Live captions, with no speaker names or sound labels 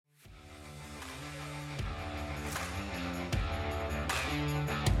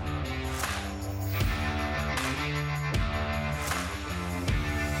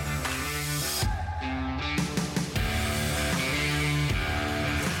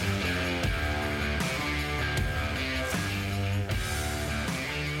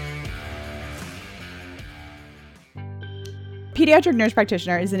Pediatric nurse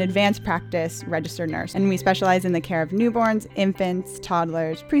practitioner is an advanced practice registered nurse, and we specialize in the care of newborns, infants,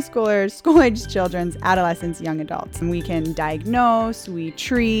 toddlers, preschoolers, school-aged children, adolescents, young adults. And we can diagnose, we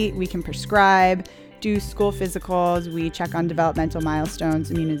treat, we can prescribe, do school physicals, we check on developmental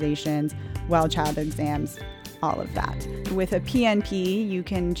milestones, immunizations, well child exams, all of that. With a PNP, you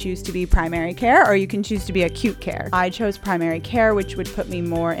can choose to be primary care or you can choose to be acute care. I chose primary care, which would put me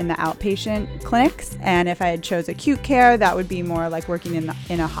more in the outpatient clinics. And if I had chose acute care, that would be more like working in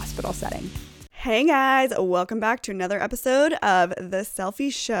a hospital setting. Hey guys, welcome back to another episode of The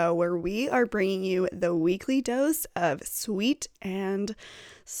Selfie Show, where we are bringing you the weekly dose of sweet and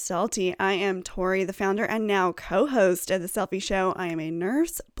salty. I am Tori, the founder and now co-host of The Selfie Show. I am a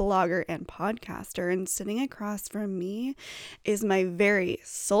nurse, blogger, and podcaster, and sitting across from me is my very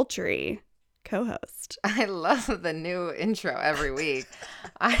sultry co-host. I love the new intro every week.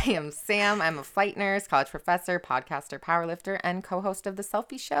 I am Sam. I'm a flight nurse, college professor, podcaster, powerlifter, and co-host of The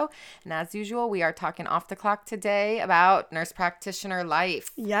Selfie Show. And as usual, we are talking off the clock today about nurse practitioner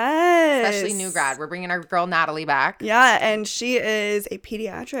life. Yes. Especially new grad. We're bringing our girl Natalie back. Yeah, and she is a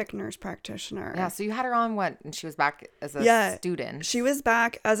pediatric nurse practitioner. Yeah, so you had her on and she was back as a student. She was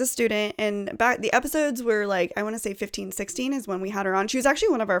back as a student, and the episodes were like, I want to say 15, 16 is when we had her on. She was actually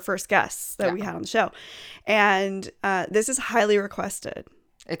one of our first guests that we had on the show. And this is highly requested.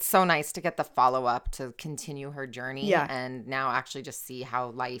 It's so nice to get the follow-up to continue her journey and now actually just see how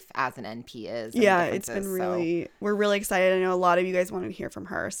life as an NP is. Yeah, it's been we're really excited. I know a lot of you guys wanted to hear from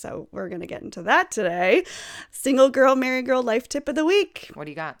her, so we're going to get into that today. Single girl, married girl life tip of the week. What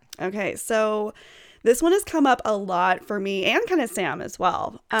do you got? Okay, so this one has come up a lot for me and kind of Sam as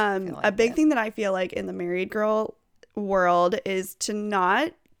well. A big thing that I feel like in the married girl world is to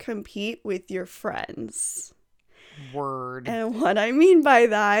not compete with your friends. Word. And what I mean by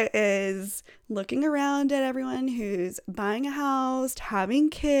that is looking around at everyone who's buying a house, having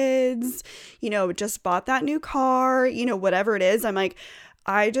kids, just bought that new car, whatever it is. I'm like,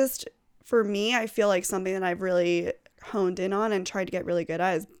 for me, I feel like something that I've really honed in on and tried to get really good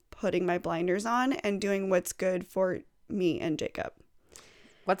at is putting my blinders on and doing what's good for me and Jacob.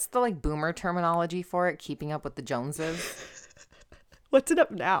 What's the boomer terminology for it? Keeping up with the Joneses? What's it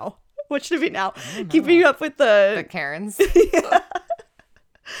up now? What should it be now? Keeping up with the Karens? Yeah.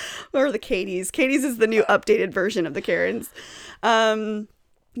 Or the Katies. Katies is the new updated version of the Karens.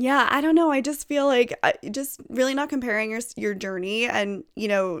 Yeah, I don't know. I just feel like just really not comparing your journey and,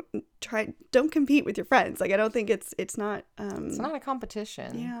 don't compete with your friends. Like, I don't think it's not. It's not a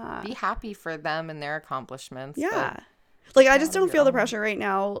competition. Yeah. Be happy for them and their accomplishments. Yeah. Like, I just don't feel the pressure right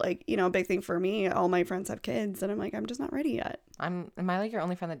now. Like, a big thing for me, all my friends have kids, and I'm like, I'm just not ready yet. Am I like your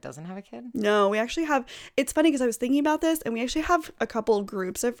only friend that doesn't have a kid? No, we actually have, it's funny because I was thinking about this, and we actually have a couple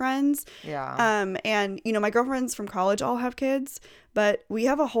groups of friends. Yeah. And, my girlfriends from college all have kids, but we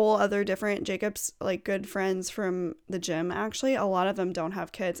have a whole other different, Jacob's, good friends from the gym, actually. A lot of them don't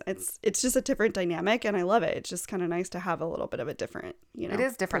have kids. It's just a different dynamic, and I love it. It's just kind of nice to have a little bit of a different, It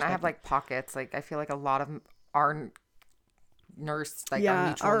is different. I have, pockets. I feel like a lot of our nurse our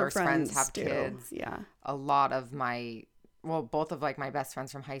mutual nurse friends have kids. Yeah, a lot of both of my best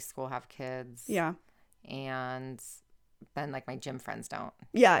friends from high school have kids. Yeah, and then my gym friends don't.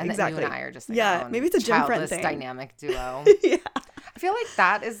 Yeah, and exactly. You and I are just maybe it's a gym friend thing. Dynamic duo. Yeah, I feel like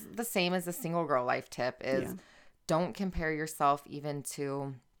that is the same as the single girl life tip is don't compare yourself even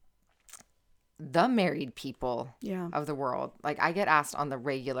to the married people of the world. I get asked on the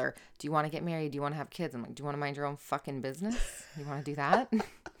regular, do you want to get married? Do you want to have kids? I'm like, do you want to mind your own fucking business? You want to do that?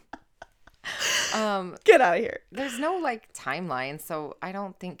 Get out of here. There's no timeline. So I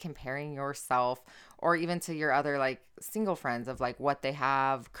don't think comparing yourself or even to your other single friends of what they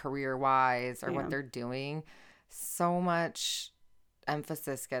have career wise or what they're doing, so much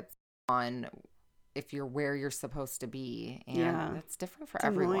emphasis gets on if you're where you're supposed to be. And that's different for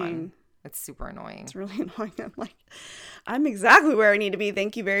everyone. Annoying. It's super annoying. It's really annoying. I'm like, I'm exactly where I need to be.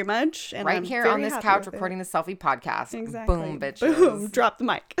 Thank you very much. And I'm here on this couch recording the Selfie podcast. Exactly. Boom, bitches. Boom. Drop the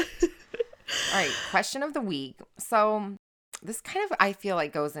mic. All right. Question of the week. So this kind of, I feel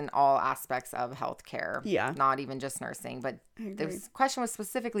goes in all aspects of healthcare. Yeah. Not even just nursing. But this question was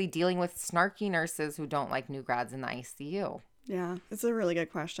specifically dealing with snarky nurses who don't like new grads in the ICU. Yeah. It's a really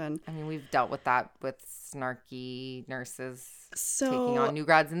good question. I mean, we've dealt with that with snarky nurses taking on new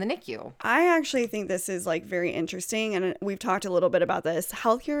grads in the NICU. I actually think this is very interesting, and we've talked a little bit about this.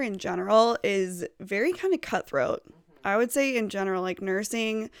 Healthcare in general is very kind of cutthroat. I would say in general,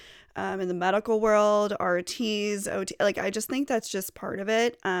 nursing, in the medical world, RTs, OT, I just think that's just part of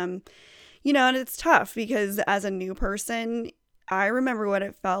it. And it's tough because as a new person, I remember what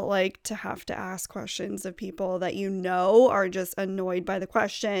it felt like to have to ask questions of people that are just annoyed by the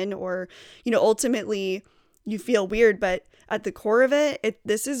question, or, ultimately you feel weird, but at the core of it,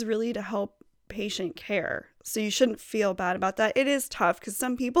 this is really to help patient care. So you shouldn't feel bad about that. It is tough because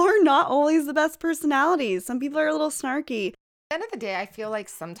some people are not always the best personalities. Some people are a little snarky. At the end of the day, I feel like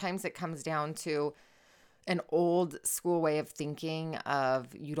sometimes it comes down to an old school way of thinking of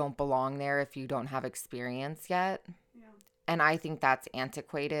you don't belong there if you don't have experience yet. Yeah. And I think that's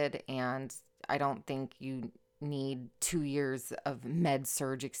antiquated, and I don't think you need 2 years of med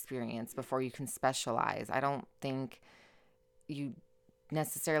surg experience before you can specialize. I don't think you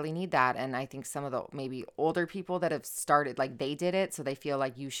necessarily need that. And I think some of the maybe older people that have started, like they did it, so they feel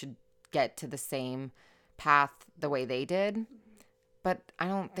like you should get to the same path the way they did. But I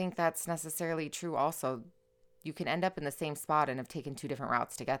don't think that's necessarily true also. You can end up in the same spot and have taken 2 different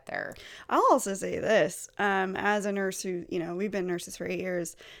routes to get there. I'll also say this, as a nurse who, we've been nurses for 8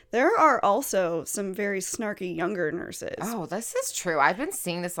 years, there are also some very snarky younger nurses. Oh, this is true. I've been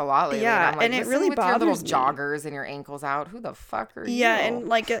seeing this a lot lately. Yeah, and, I'm like, and it really with bothers your little me. joggers and your ankles out. Who the fuck are you? Yeah,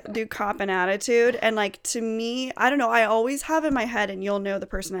 and do cop an attitude. And to me, I don't know, I always have in my head, and you'll know the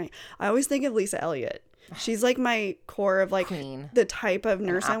person I always think of Lisa Elliott. She's my core of queen. The type of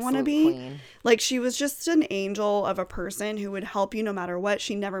nurse I want to be. Queen. She was just an angel of a person who would help you no matter what.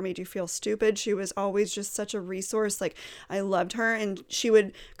 She never made you feel stupid. She was always just such a resource. I loved her, and she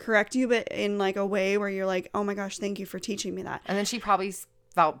would correct you, but in a way where you're like, oh my gosh, thank you for teaching me that. And then she probably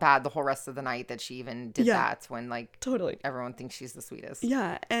felt bad the whole rest of the night that she even did that, when totally everyone thinks she's the sweetest.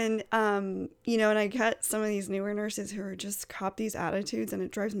 Yeah. And and I get some of these newer nurses who are just cop these attitudes, and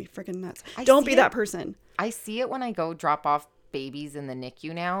it drives me freaking nuts. Don't be that person. I see it when I go drop off babies in the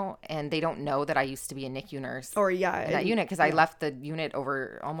NICU now, and they don't know that I used to be a NICU nurse in that unit, because I left the unit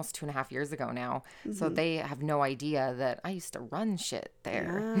over almost 2.5 years ago now. Mm-hmm. So they have no idea that I used to run shit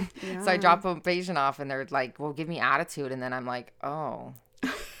there. Yeah. So I drop a patient off, and they're like, well, give me attitude. And then I'm like, oh.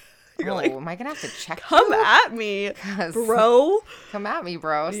 Am I gonna have to check? Come at me, bro. Come at me,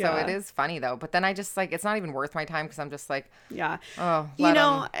 bro. Yeah. So it is funny though. But then I just it's not even worth my time, because I'm just let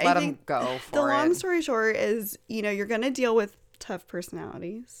them go for the long story short is, you're gonna deal with tough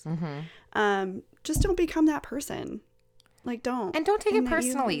personalities. Mm-hmm. Just don't become that person. Don't. And don't take it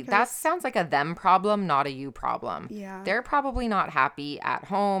personally. That sounds like a them problem, not a you problem. Yeah. They're probably not happy at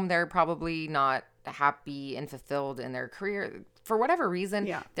home. They're probably not happy and fulfilled in their career. For whatever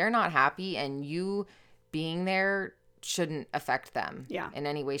reason, they're not happy, and you being there shouldn't affect them in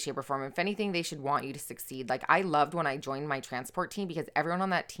any way, shape, or form. If anything, they should want you to succeed. I loved when I joined my transport team, because everyone on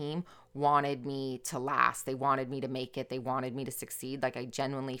that team wanted me to last. They wanted me to make it. They wanted me to succeed. I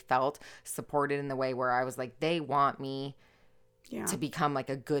genuinely felt supported in the way where I was they want me to become a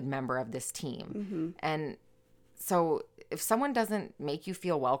good member of this team. Mm-hmm. And so if someone doesn't make you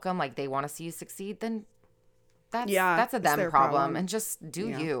feel welcome, they want to see you succeed, then that's a them problem. And just do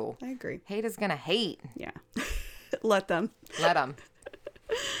you. I agree. Hate is gonna hate. Yeah. Let them.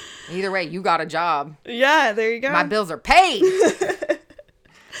 Either way, you got a job. Yeah, there you go. My bills are paid.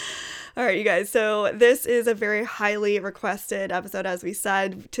 All right, you guys. So this is a very highly requested episode, as we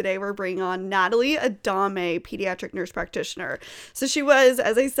said. Today we're bringing on Natalie Adame, pediatric nurse practitioner. So she was,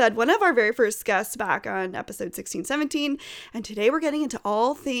 as I said, one of our very first guests back on episode 16-17. And today we're getting into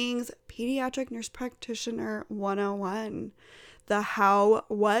all things pediatric nurse practitioner 101. The how,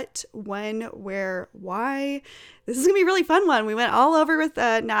 what, when, where, why. This is going to be a really fun one. We went all over with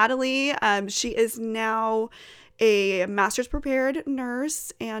Natalie. She is now a master's prepared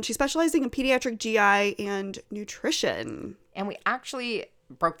nurse, and she's specializing in pediatric GI and nutrition. And we actually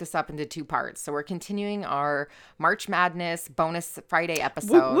broke this up into 2 parts. So we're continuing our March Madness bonus Friday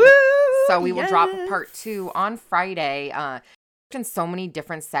episode. Woo-woo! So we will drop part 2 on Friday. In so many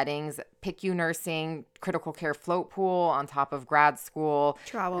different settings, PICU nursing, critical care float pool on top of grad school.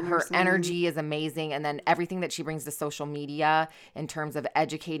 Travel Her nursing. energy is amazing. And then everything that she brings to social media in terms of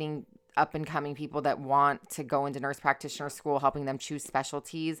educating up and coming people that want to go into nurse practitioner school, helping them choose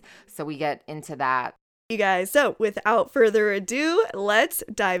specialties. So we get into that. You guys, so without further ado, let's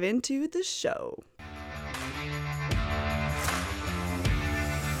dive into the show.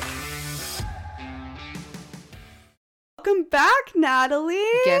 Welcome back, Natalie.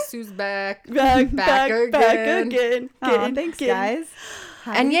 Guess who's back? Back again. Thanks, guys.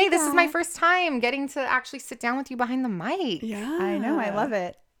 And yay, this is my first time getting to actually sit down with you behind the mic. Yeah. I know. I love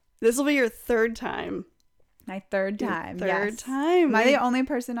it. This will be your 3rd time. My third time. Third yes. time. Am I the only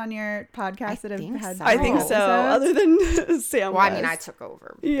person on your podcast that have had so. I think so. Other than Sam. Well, I mean, I took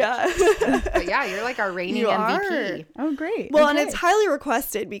over. Yeah. But yeah, you're like our reigning MVP. Oh, great. Well, okay. and it's highly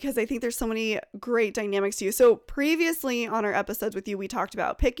requested because I think there's so many great dynamics to you. So previously on our episodes with you, we talked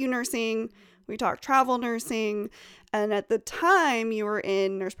about PICU nursing, we talked travel nursing, and at the time you were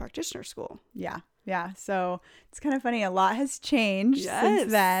in nurse practitioner school. Yeah. So it's kind of funny. A lot has changed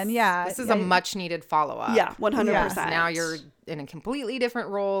since then. Yeah. This is a much needed follow-up. Yeah, 100%. Yes. Now you're in a completely different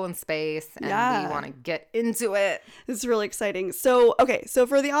role and space, and we want to get into it. This is really exciting. So, okay. So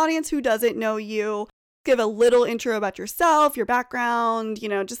for the audience who doesn't know you, give a little intro about yourself, your background,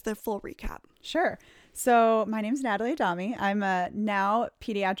 just the full recap. Sure. So my name is Natalie Adame. I'm a now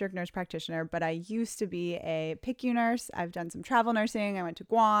pediatric nurse practitioner, but I used to be a PICU nurse. I've done some travel nursing. I went to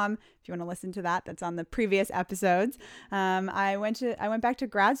Guam. If you want to listen to that, that's on the previous episodes. I went back to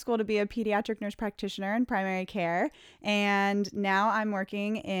grad school to be a pediatric nurse practitioner in primary care, and now I'm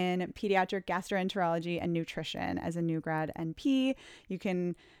working in pediatric gastroenterology and nutrition as a new grad NP. You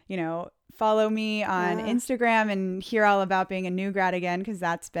can, follow me on Instagram and hear all about being a new grad again, because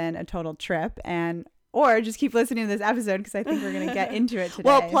that's been a total trip. Or just keep listening to this episode because I think we're going to get into it today.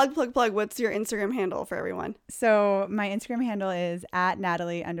 Well, plug. What's your Instagram handle for everyone? So my Instagram handle is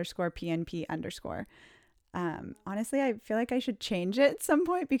 @Natalie_PNP_. Honestly, I feel like I should change it at some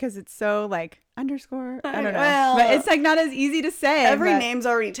point because it's so underscore. I don't know. Well, but it's not as easy to say. Every name's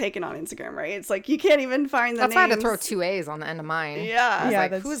already taken on Instagram, right? It's you can't even find the names. That's why I had to throw 2 A's on the end of mine. Yeah. I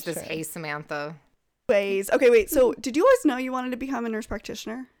was who is this Hey Samantha? Ways. Okay, wait. So did you always know you wanted to become a nurse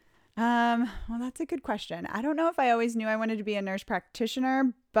practitioner? Well, that's a good question. I don't know if I always knew I wanted to be a nurse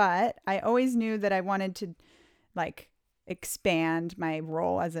practitioner, but I always knew that I wanted to expand my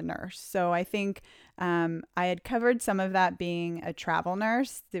role as a nurse. So I think I had covered some of that being a travel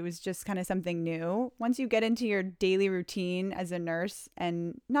nurse. It was just kind of something new. Once you get into your daily routine as a nurse,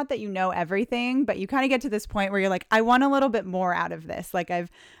 and not that you know everything, but you kind of get to this point where you're like, I want a little bit more out of this.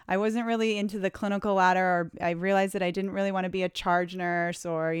 I wasn't really into the clinical ladder, or I realized that I didn't really want to be a charge nurse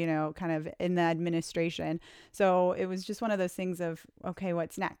or, kind of in the administration. So it was just one of those things of, okay,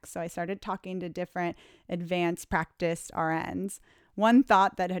 what's next? So I started talking to different advanced practice RNs. One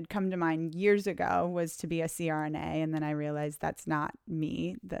thought that had come to mind years ago was to be a CRNA, and then I realized that's not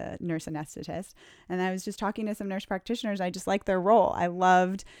me, the nurse anesthetist. And I was just talking to some nurse practitioners. I just liked their role. I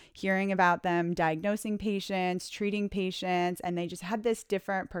loved hearing about them diagnosing patients, treating patients, and they just had this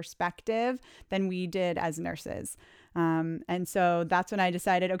different perspective than we did as nurses. And so that's when I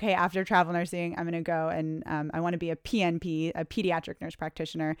decided, okay, after travel nursing, I'm going to go and I want to be a PNP, a pediatric nurse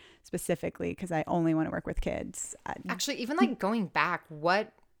practitioner specifically, because I only want to work with kids. Actually, even going back,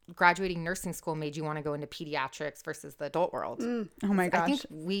 what graduating nursing school made you want to go into pediatrics versus the adult world? Oh my gosh. I think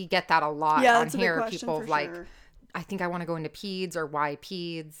we get that a lot on here. People sure. I think I want to go into peds, or why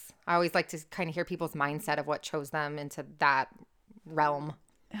peds? I always like to kind of hear people's mindset of what chose them into that realm.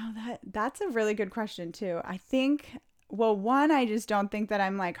 Oh, that's a really good question too. I think, well, one, I just don't think that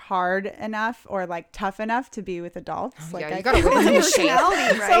I'm hard enough or tough enough to be with adults. Yeah, you gotta work in the shape,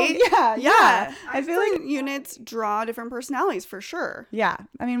 right? So, yeah. I feel like units draw different personalities for sure. Yeah.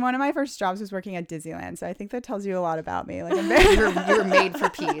 I mean, one of my first jobs was working at Disneyland, so I think that tells you a lot about me. I'm very you're made for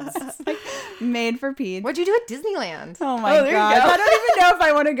peds. Made for peds. What'd you do at Disneyland? Oh my gosh. I don't even know if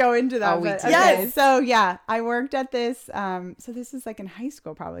I want to go into that. Oh, we did. Okay. Yes. So yeah, I worked at this. So this is in high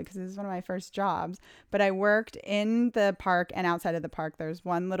school probably, because this is one of my first jobs. But I worked in the park and outside of the park. There's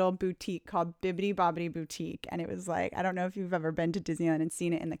one little boutique called Bibbidi Bobbidi Boutique, and it was I don't know if you've ever been to Disneyland and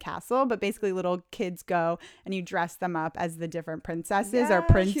seen it in the castle, but basically little kids go and you dress them up as the different princesses or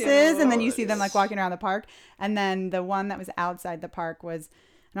princes, and then you see them walking around the park. And then the one that was outside the park was,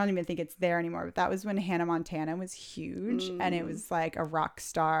 I don't even think it's there anymore, but that was when Hannah Montana was huge, and it was a rock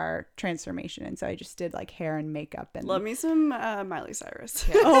star transformation. And so I just did hair and makeup. And love me some Miley Cyrus.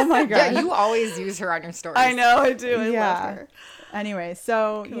 Yeah. Oh my god! Yeah, you always use her on your stories. I know, I do. I love her. Anyway,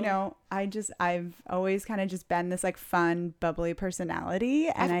 so Cool. I've always kind of just been this fun, bubbly personality,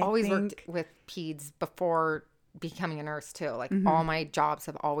 and I've always worked with peds before becoming a nurse too. All my jobs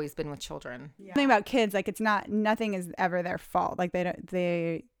have always been with children. The thing about kids, nothing is ever their fault. They're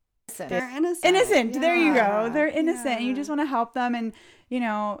innocent. Innocent. Yeah. There you go. They're innocent. Yeah. And you just want to help them. And,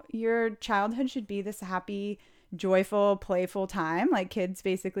 your childhood should be this happy, joyful, playful time. Kids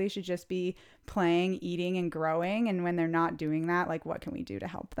basically should just be playing, eating, and growing. And when they're not doing that, what can we do to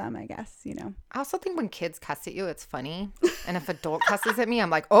help them, I guess, I also think when kids cuss at you, it's funny. And if adult cusses at me, I'm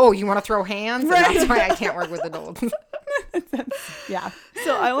like, oh, you want to throw hands? And that's why I can't work with adults. Yeah.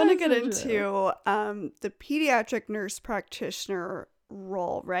 So I want to get into the pediatric nurse practitioner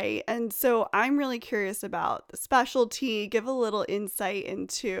role, right? And so I'm really curious about the specialty. Give a little insight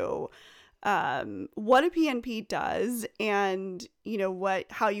into what a PNP does and,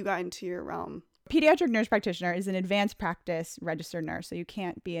 how you got into your realm. Pediatric nurse practitioner is an advanced practice registered nurse. So you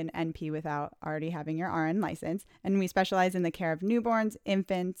can't be an NP without already having your RN license. And we specialize in the care of newborns,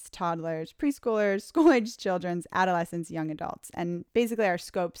 infants, toddlers, preschoolers, school-aged children, adolescents, young adults. And basically our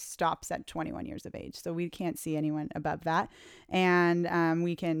scope stops at 21 years of age. So we can't see anyone above that. And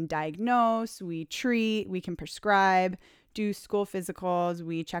we can diagnose, we treat, we can prescribe, do school physicals,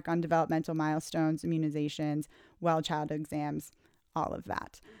 we check on developmental milestones, immunizations, well child exams, all of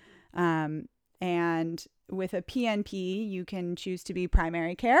that. And with a PNP, you can choose to be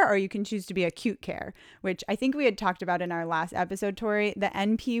primary care or you can choose to be acute care, which I think we had talked about in our last episode, Tori. The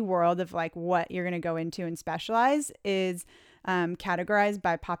NP world of like what you're going to go into and specialize is categorized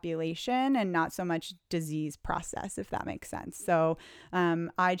by population and not so much disease process, if that makes sense. So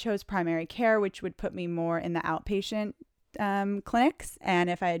I chose primary care, which would put me more in the outpatient clinics, and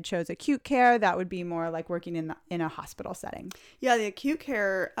if I had chose acute care, that would be more like working in a hospital setting. Yeah, the acute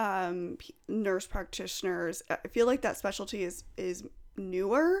care nurse practitioners, I feel like that specialty is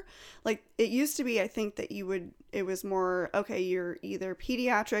newer. Like it used to be, I think that it was more, okay, you're either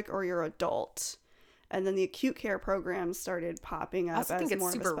pediatric or you're adult, and then the acute care programs started popping up as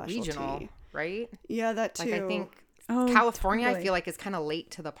more of a specialty. Regional, right? Yeah, that too. Like I think California, totally. I feel like is kind of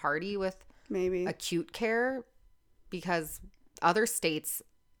late to the party with maybe acute care. Because other states,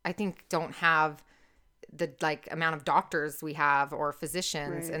 I think, don't have the amount of doctors we have or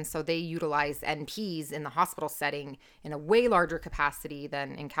physicians. Right. And so they utilize NPs in the hospital setting in a way larger capacity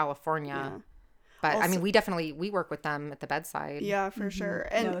than in California. Yeah. But also, I mean, we work with them at the bedside. Yeah, for sure.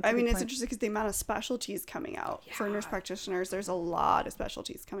 And I mean, it's interesting because the amount of specialties coming out for nurse practitioners, there's a lot of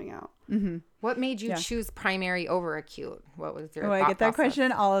specialties coming out. Mm-hmm. What made you choose primary over acute? What was your I get that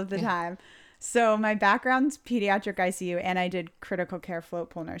question all of the time. So my background's pediatric ICU, and I did critical care float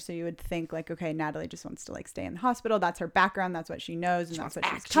pool nurse. So you would think like, okay, Natalie just wants to like stay in the hospital. That's her background. That's what she knows, and that's what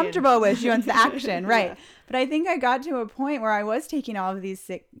she's comfortable with. She wants the action, right? Yeah. But I think I got to a point where I was taking all of these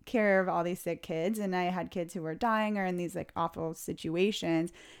care of all these sick kids, and I had kids who were dying or in these like awful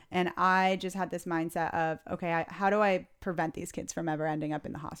situations, and I just had this mindset of, okay, how do I prevent these kids from ever ending up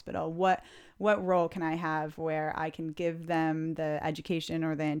in the hospital? What role can I have where I can give them the education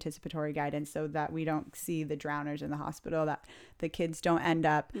or the anticipatory guidance so that we don't see the drowners in the hospital, that the kids don't end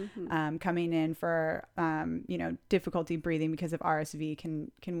up coming in for, difficulty breathing because of RSV.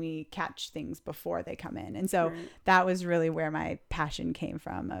 Can we catch things before they come in? And so that was really where my passion came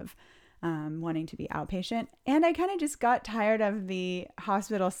from of wanting to be outpatient. And I kind of just got tired of the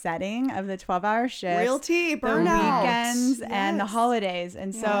hospital setting of the 12-hour shifts, realty, burnout, the weekends, and the holidays.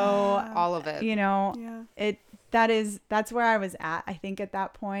 And so all of it, that's where I was at, I think, at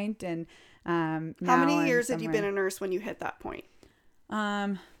that point. And how many years had you been a nurse when you hit that point?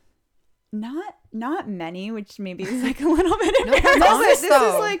 Not many, which maybe is like a little bit embarrassing. This is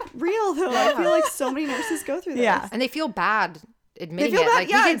like real though. I feel like so many nurses go through this. Yeah. And they feel bad admitting it. Like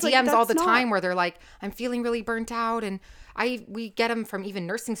we get DMs all the time where they're like, I'm feeling really burnt out. And we get them from even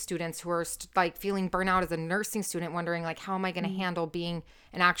nursing students who are like feeling burnout as a nursing student, wondering like, how am I going to handle being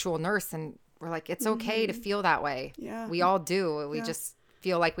an actual nurse? And we're like, it's okay to feel that way. Yeah. We all do. We just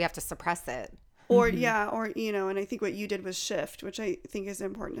feel like we have to suppress it. Or, and I think what you did was shift, which I think is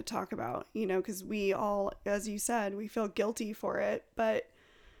important to talk about, because we all, as you said, we feel guilty for it, but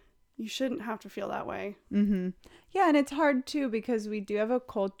you shouldn't have to feel that way. Mm-hmm. Yeah, and it's hard too because we do have a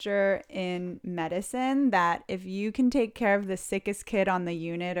culture in medicine that if you can take care of the sickest kid on the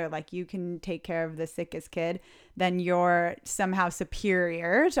unit, or like you can take care of the sickest kid, then you're somehow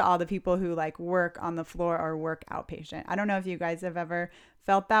superior to all the people who like work on the floor or work outpatient. I don't know if you guys have ever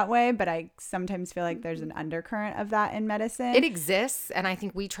felt that way, but I sometimes feel like there's an undercurrent of that in medicine. It exists, and I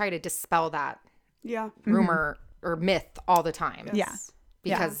think we try to dispel that rumor or myth all the time. Yes.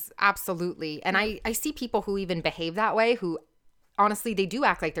 Yeah. Because absolutely. And I see people who even behave that way, who honestly, they do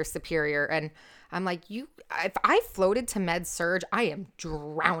act like they're superior. And I'm like, if I floated to med surge, I am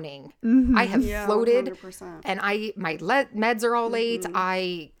drowning. Mm-hmm. I have floated 100%. And my meds are all late.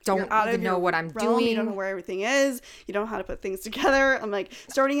 I don't even know what I'm doing. You don't know where everything is. You don't know how to put things together. I'm like,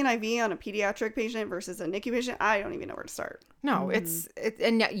 starting an IV on a pediatric patient versus a NICU patient, I don't even know where to start. No,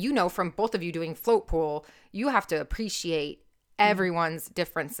 and from both of you doing float pool, you have to appreciate everyone's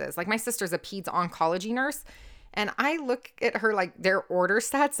differences. Like my sister's a peds oncology nurse, and I look at her like their order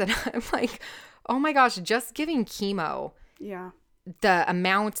stats, and I'm like, oh my gosh, just giving chemo the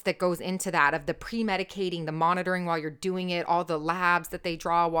amount that goes into that of the pre-medicating, the monitoring while you're doing it, all the labs that they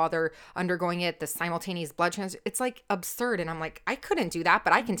draw while they're undergoing it, the simultaneous blood transfusion, it's like absurd. And I'm like, I couldn't do that,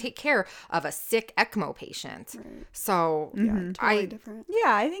 but I can take care of a sick ECMO patient. Right. So yeah, totally different.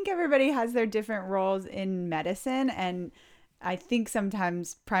 Yeah, I think everybody has their different roles in medicine, and I think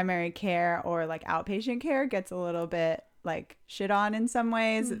sometimes primary care or like outpatient care gets a little bit like shit on in some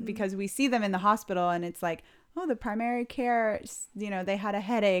ways because we see them in the hospital and it's like, oh, the primary care, you know, they had a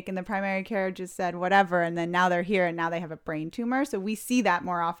headache and the primary care just said whatever. And then now they're here and now they have a brain tumor. So we see that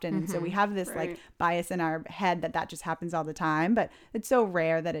more often. And so we have this like bias in our head that just happens all the time. But it's so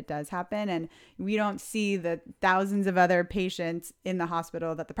rare that it does happen. And we don't see the thousands of other patients in the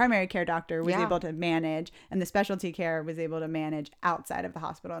hospital that the primary care doctor was able to manage and the specialty care was able to manage outside of the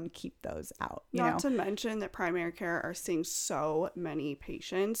hospital and keep those out. Not to mention that primary care are seeing so many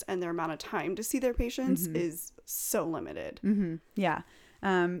patients and their amount of time to see their patients is so limited. Yeah.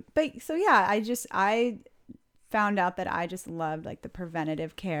 But so yeah, I found out that I just loved like the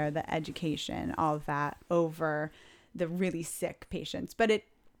preventative care, the education, all of that over the really sick patients. But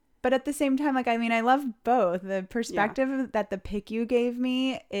at the same time, like, I mean, I love both. The perspective that the PICU gave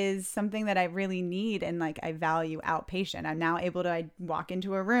me is something that I really need. And like, I value outpatient. I'm now able to walk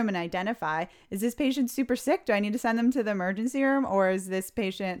into a room and identify, is this patient super sick? Do I need to send them to the emergency room? Or is this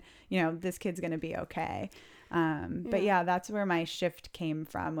patient, you know, this kid's going to be okay? But yeah, that's where my shift came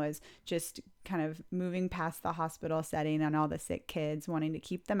from, was just kind of moving past the hospital setting and all the sick kids, wanting to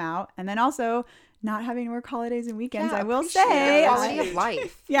keep them out. And then also not having to work holidays and weekends, I will say. Quality of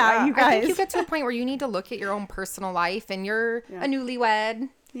life. You guys. I think you get to a point where you need to look at your own personal life, and you're a newlywed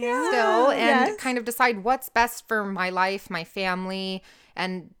still, and kind of decide what's best for my life, my family,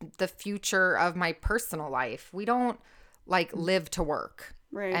 and the future of my personal life. We don't like live to work.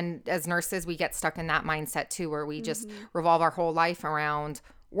 Right. And as nurses, we get stuck in that mindset too, where we just revolve our whole life around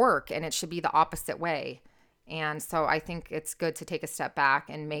work, and it should be the opposite way. And so I think it's good to take a step back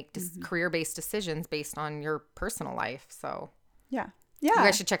and make career-based decisions based on your personal life. So yeah. You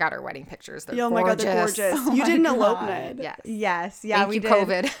guys should check out our wedding pictures. They're gorgeous. My God, they're gorgeous. You did an elopement. Yes. Yeah, we did.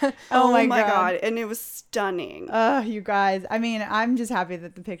 COVID. Oh my God. And it was stunning. You guys. I mean, I'm just happy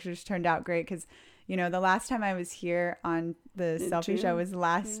that the pictures turned out great because, you know, the last time I was here on the Selfie Show was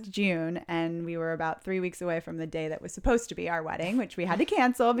last June, and we were about 3 weeks away from the day that was supposed to be our wedding, which we had to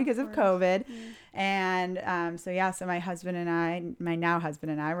cancel because of COVID. And so my husband and I, my now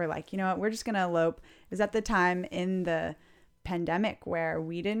husband and I, were like, you know what, we're just going to elope. It was at the time in the pandemic where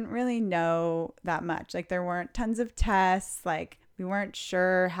we didn't really know that much. Like, there weren't tons of tests. Like, we weren't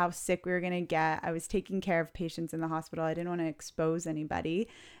sure how sick we were going to get. I was taking care of patients in the hospital. I didn't want to expose anybody.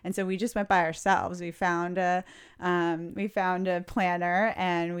 And so we just went by ourselves. We found a planner,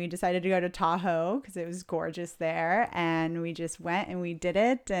 and we decided to go to Tahoe because it was gorgeous there. And we just went and we did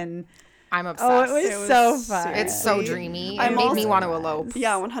it. And I'm obsessed. Oh, it was so fun. It's so dreamy. It made me want to elope.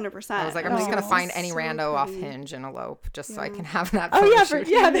 Yeah, 100%. I was like, I'm just going to find any rando off Hinge and elope just so I can have that. Oh, yeah.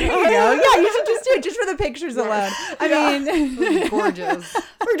 There you go. Yeah, you should just do it just for the pictures alone. I mean, gorgeous.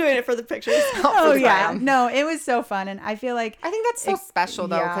 We're doing it for the pictures. Oh, yeah. No, it was so fun. And I feel like. I think that's so special,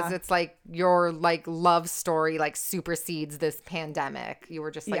 though, because it's like your like love story like supersedes this pandemic. You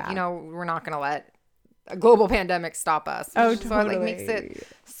were just like, you know, we're not going to let a global pandemic stop us. Oh, totally. So it like makes it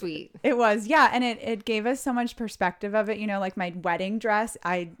sweet. It was, yeah, and it gave us so much perspective of it. You know, like my wedding dress,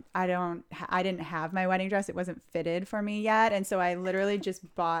 I didn't have my wedding dress. It wasn't fitted for me yet, and so I literally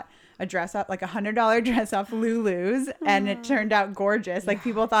just bought a dress up, like $100 dress off Lulu's, and it turned out gorgeous. Like,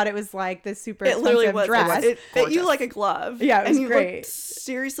 people thought it was like this super expensive dress. It fit you like a glove. Yeah, it was and great. You looked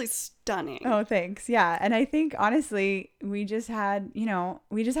seriously stunning. Oh, thanks. Yeah, and I think honestly, we just had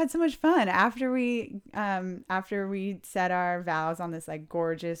so much fun after we said our vows on this like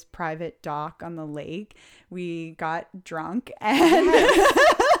gorgeous private dock on the lake. We got drunk and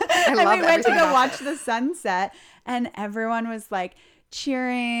and we went to go watch the sunset, and everyone was like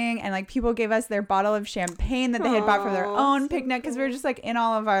cheering, and like people gave us their bottle of champagne that they had bought for their own picnic, because we were just like in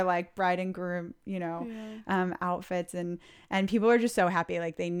all of our like bride and groom, you know, outfits, and people were just so happy,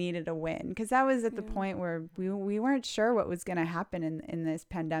 like they needed a win, because that was at the point where we weren't sure what was going to happen in this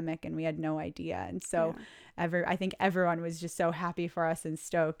pandemic, and we had no idea. And so I think everyone was just so happy for us and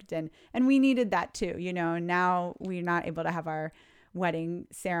stoked, and we needed that too, you know. Now we're not able to have our wedding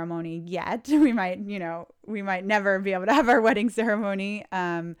ceremony yet. We might never be able to have our wedding ceremony.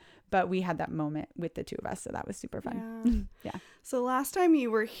 But we had that moment with the two of us. So that was super fun. Yeah. So last time you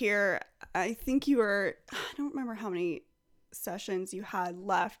were here, I think I don't remember how many sessions you had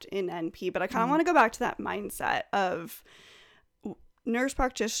left in NP, but I kind of want to go back to that mindset of nurse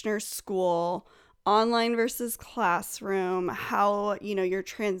practitioner school, online versus classroom, how, your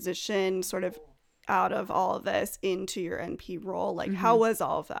transition sort of out of all of this into your NP role, like how was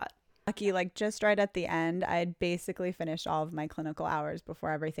all of that? Lucky, like just right at the end, I'd basically finished all of my clinical hours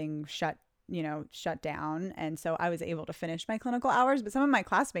before everything shut down. And so I was able to finish my clinical hours, but some of my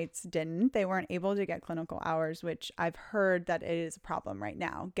classmates didn't. They weren't able to get clinical hours, which I've heard that it is a problem right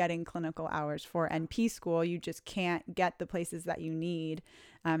now, getting clinical hours for NP school. You just can't get the places that you need.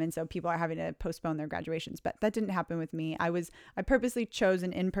 And so people are having to postpone their graduations, but that didn't happen with me. I purposely chose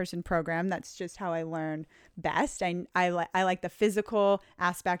an in-person program. That's just how I learn best. I like the physical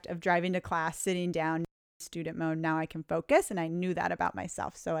aspect of driving to class, sitting down, student mode. Now I can focus, and I knew that about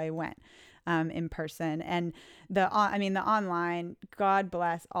myself. So I went in person. And the online, God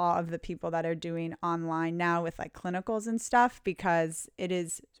bless all of the people that are doing online now with like clinicals and stuff, because it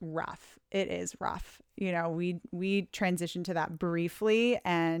is rough. It is rough. We transitioned to that briefly,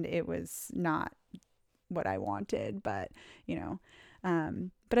 and it was not what I wanted, but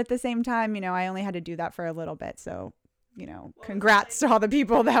at the same time, I only had to do that for a little bit. So, congrats to all the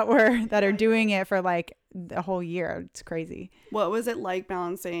people that are doing it for like the whole year. It's crazy. What was it like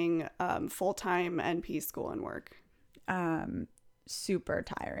balancing full-time NP school and work? Super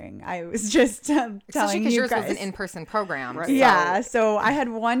tiring. I was just telling because you yours guys. was an in-person program. Right. Yeah. So I had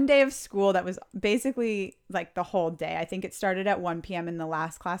one day of school that was basically like the whole day. I think it started at 1 p.m. and the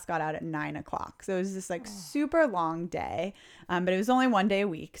last class got out at 9 o'clock. So it was this like super long day. But it was only one day a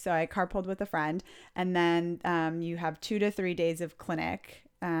week. So I carpooled with a friend. And then you have 2 to 3 days of clinic.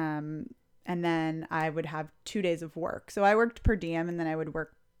 And then I would have 2 days of work. So I worked per diem, and then I would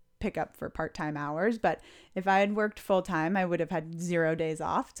pick up for part-time hours. But if I had worked full-time, I would have had 0 days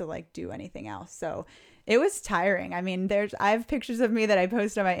off to like do anything else. So it was tiring. I mean, I have pictures of me that I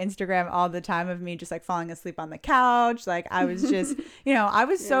post on my Instagram all the time of me just like falling asleep on the couch. Like I was just, I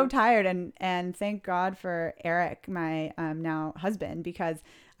was so tired, and thank God for Eric, my now husband, because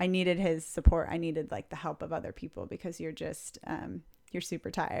I needed his support. I needed like the help of other people, because you're just you're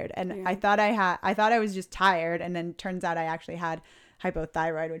super tired. And I thought I was just tired, and then turns out I actually had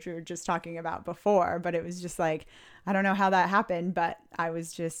hypothyroid, which we were just talking about before. But it was just like, I don't know how that happened, but I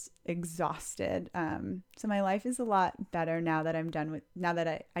was just exhausted. So my life is a lot better now that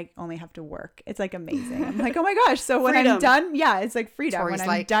I only have to work. It's like amazing. I'm like, oh my gosh. So when I'm done, it's like freedom. Tori's when I'm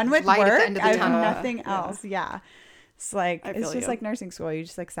like done with light work, at the end of the I have tunnel. nothing else. Yeah. It's like, it's just you. like nursing school. You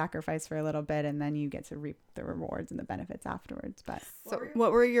just like sacrifice for a little bit, and then you get to reap the rewards and the benefits afterwards. But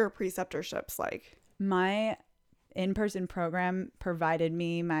what were your preceptorships like? My in-person program provided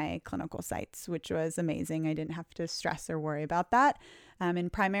me my clinical sites, which was amazing. I didn't have to stress or worry about that.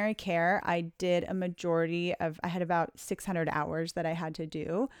 In primary care, I had about 600 hours that I had to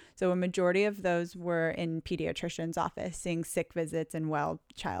do. So a majority of those were in pediatrician's office, seeing sick visits and well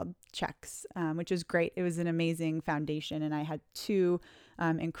child checks, which was great. It was an amazing foundation. And I had 2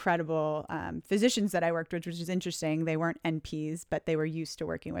 incredible physicians that I worked with, which was interesting. They weren't NPs, but they were used to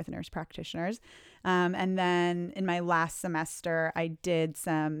working with nurse practitioners. And then in my last semester, I did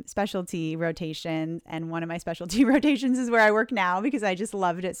some specialty rotations. And one of my specialty rotations is where I work now, because I just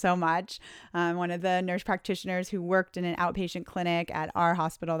loved it so much. One of the nurse practitioners who worked in an outpatient clinic at our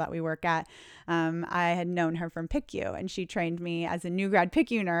hospital that we work at, I had known her from PICU, and she trained me as a new grad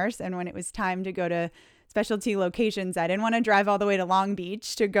PICU nurse. And when it was time to go to specialty locations, I didn't want to drive all the way to Long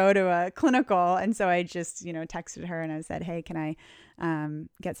Beach to go to a clinical. And so I just, texted her and I said, hey, can I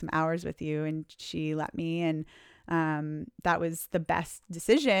get some hours with you? And she let me. And that was the best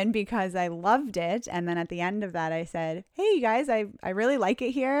decision, because I loved it. And then at the end of that, I said, hey, you guys, I really like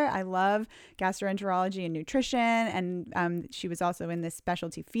it here. I love gastroenterology and nutrition. And she was also in this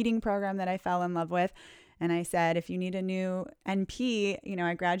specialty feeding program that I fell in love with. And I said, if you need a new NP,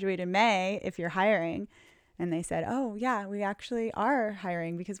 I graduate in May, if you're hiring. And they said, oh, yeah, we actually are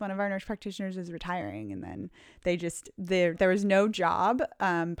hiring, because one of our nurse practitioners is retiring. And then there was no job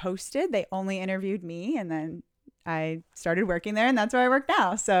posted. They only interviewed me. And then I started working there, and that's where I work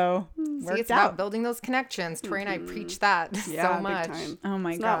now. So it's about building those connections. Tori and I preach that so much. Big time. Oh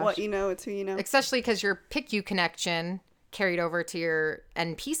my gosh. It's not what you know, it's who you know. Especially because your PICU connection carried over to your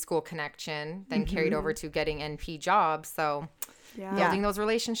NP school connection, then carried over to getting NP jobs. So building those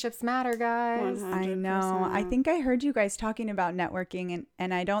relationships matter, guys. 100%. I know. I think I heard you guys talking about networking,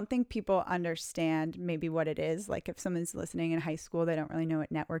 and I don't think people understand maybe what it is. Like if someone's listening in high school, they don't really know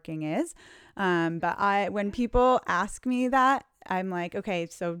what networking is. But when people ask me that, I'm like, okay,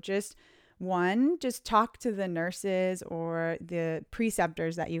 so just one, just talk to the nurses or the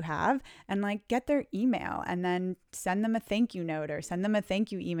preceptors that you have and like get their email and then send them a thank you note or send them a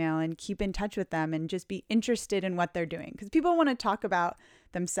thank you email and keep in touch with them and just be interested in what they're doing. Because people want to talk about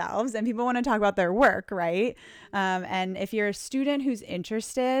themselves and people want to talk about their work, right? And if you're a student who's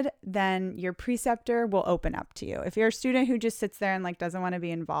interested, then your preceptor will open up to you. If you're a student who just sits there and like doesn't want to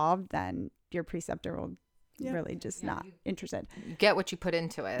be involved, then your preceptor will really just not interested. You get what you put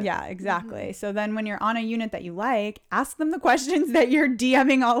into it. Yeah, exactly. So then when you're on a unit that you like, ask them the questions that you're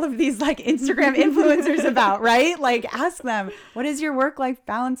DMing all of these like Instagram influencers about, right? Like ask them, what does your work-life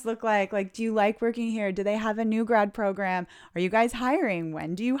balance look like? Like, do you like working here? Do they have a new grad program? Are you guys hiring?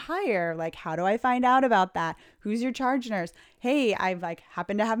 When do you hire? Like, how do I find out about that? Who's your charge nurse? Hey, I've like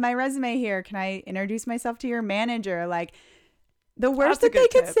happen to have my resume here. Can I introduce myself to your manager? Like, the worst that they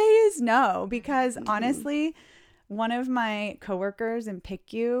could say is no, because honestly, one of my coworkers in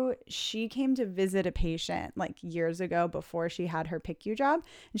PICU, she came to visit a patient like years ago before she had her PICU job,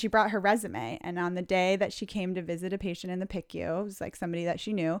 and she brought her resume. And on the day that she came to visit a patient in the PICU, it was like somebody that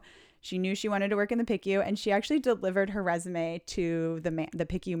she knew she wanted to work in the PICU, and she actually delivered her resume to the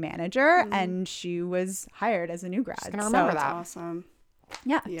PICU manager, and she was hired as a new grad. Just gonna remember that. That's awesome.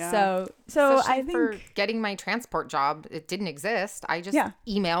 Yeah. So Especially I think for getting my transport job, it didn't exist. I just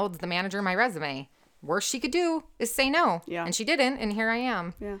emailed the manager my resume. Worst she could do is say no. Yeah. And she didn't, and here I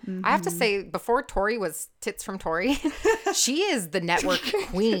am. Yeah. I have to say, before Tori was Tits from Tori, she is the network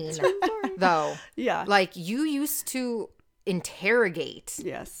queen, though. Yeah. Like, you used to interrogate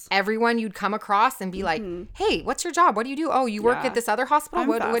everyone you'd come across and be like, hey, what's your job? What do you do? Oh, you work at this other hospital?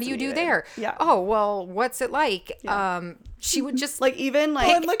 What do you do there? Yeah. Oh, well, what's it like? She would just like even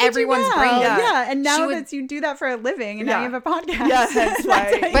like everyone's brain. Yeah. And now that you do that for a living and now you have a podcast. Yeah, that's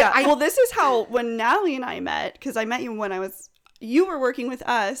why. But well, this is how when Natalie and I met, because I met you when you were working with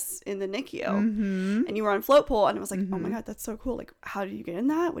us in the NICU and you were on float pool, and I was like, oh my God, that's so cool. Like, how did you get in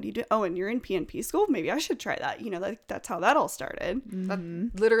that? What do you do? Oh, and you're in PNP school? Maybe I should try that. You know, like that's how that all started.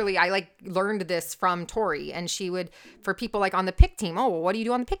 Literally, I like learned this from Tori, and she would, for people like on the PIC team, oh, well, what do you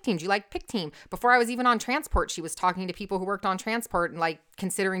do on the PIC team? Do you like PIC team? Before I was even on transport, she was talking to people who worked on transport and like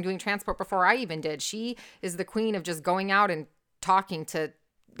considering doing transport before I even did. She is the queen of just going out and talking to,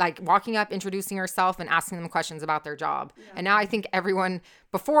 like, walking up, introducing herself and asking them questions about their job. Yeah. And now I think everyone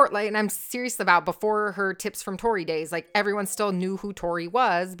before, like, and I'm serious about before her Tips from Tori days, like everyone still knew who Tori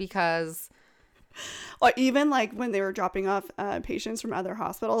was because... Or even like when they were dropping off patients from other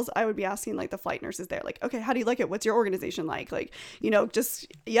hospitals, I would be asking like the flight nurses there, like, okay, how do you like it? What's your organization like? Like, you know, just,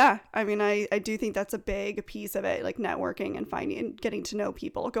 I mean, I do think that's a big piece of it, like networking and finding and getting to know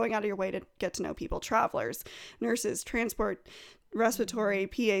people, going out of your way to get to know people, travelers, nurses, transport, respiratory,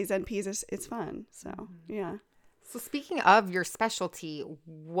 PAs, NPs, it's fun. So, yeah. So speaking of your specialty,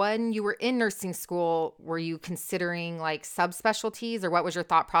 when you were in nursing school, were you considering like subspecialties, or what was your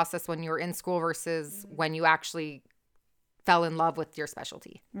thought process when you were in school versus when you actually fell in love with your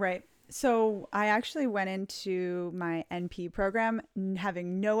specialty? Right. So I actually went into my NP program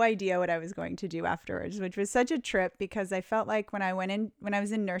having no idea what I was going to do afterwards, which was such a trip because I felt like when I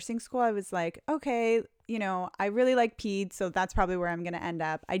was in nursing school, I was like, okay, you know, I really like peds, so that's probably where I'm going to end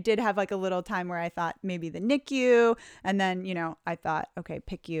up. I did have like a little time where I thought maybe the NICU, and then, you know, I thought, okay,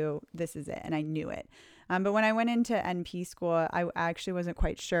 PICU, this is it. And I knew it. But when I went into NP school, I actually wasn't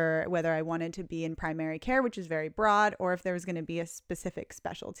quite sure whether I wanted to be in primary care, which is very broad, or if there was going to be a specific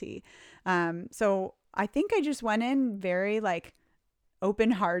specialty. So I think I just went in very like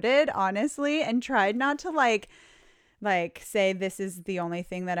open-hearted, honestly, and tried not to like say this is the only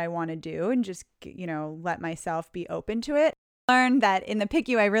thing that I want to do, and just, you know, let myself be open to it. Learned that in the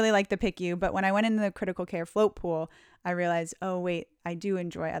PICU, I really liked the PICU, but when I went into the critical care float pool, I realized, oh wait, I do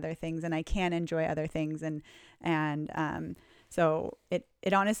enjoy other things, and I can enjoy other things, and so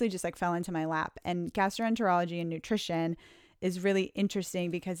it honestly just like fell into my lap. And gastroenterology and nutrition is really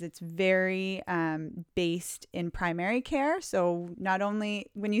interesting because it's very based in primary care. So not only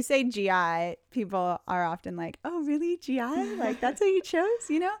when you say GI, people are often like, oh really, GI? Like that's what you chose,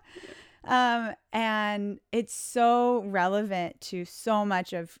 you know? And it's so relevant to so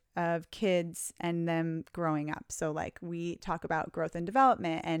much of kids and them growing up. So like we talk about growth and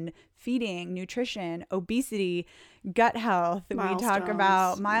development and feeding, nutrition, obesity, gut health. We talk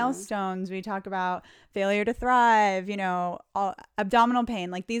about milestones. We talk about failure to thrive, you know, abdominal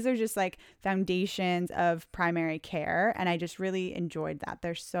pain. Like these are just like foundations of primary care. And I just really enjoyed that.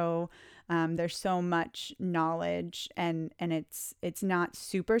 There's so much knowledge, and it's not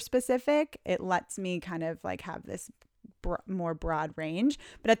super specific. It lets me kind of like have this more broad range.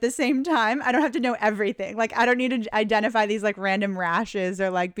 But at the same time, I don't have to know everything. Like, I don't need to identify these like random rashes or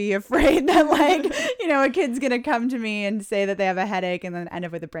like be afraid that like, a kid's going to come to me and say that they have a headache and then end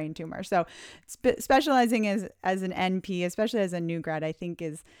up with a brain tumor. So specializing as an NP, especially as a new grad, I think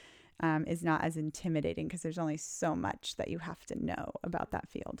is not as intimidating because there's only so much that you have to know about that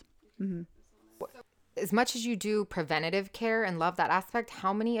field. Mm-hmm. As much as you do preventative care and love that aspect,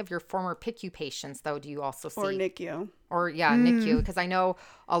 how many of your former PICU patients, though, do you also see? Or NICU. NICU, because I know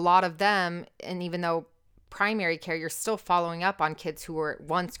a lot of them, and even though primary care, you're still following up on kids who were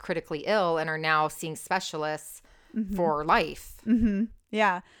once critically ill and are now seeing specialists for life. Mm-hmm.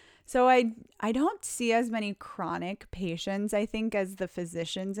 Yeah. So I don't see as many chronic patients, I think, as the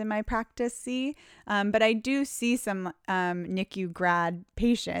physicians in my practice see. But I do see some NICU grad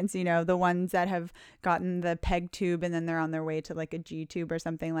patients, the ones that have gotten the PEG tube and then they're on their way to like a G tube or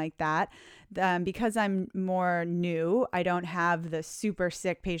something like that. Because I'm more new, I don't have the super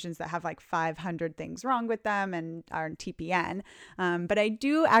sick patients that have like 500 things wrong with them and are TPN. But I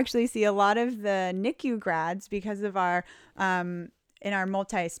do actually see a lot of the NICU grads because of our in our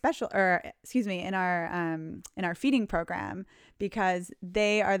in our feeding program, because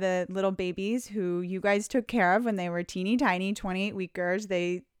they are the little babies who you guys took care of when they were teeny tiny 28 weekers.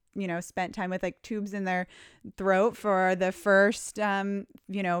 They spent time with like tubes in their throat for the first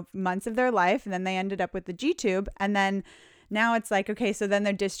months of their life, and then they ended up with the G tube, and then now it's like, okay, so then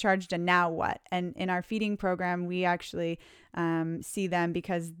they're discharged and now what? And in our feeding program, we actually see them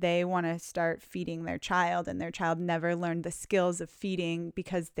because they want to start feeding their child, and their child never learned the skills of feeding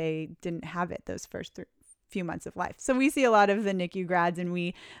because they didn't have it those first few months of life. So we see a lot of the NICU grads, and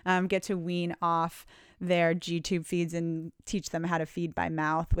we get to wean off their G-tube feeds and teach them how to feed by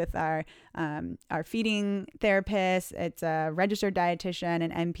mouth with our feeding therapist. It's a registered dietitian,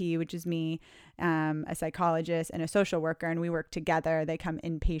 an NP, which is me, a psychologist, and a social worker, and we work together. They come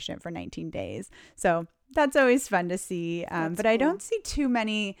inpatient for 19 days. So that's always fun to see. But cool. I don't see too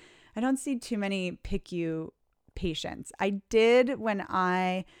many PICU patients. I did when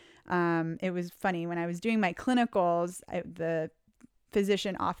it was funny when I was doing my clinicals, the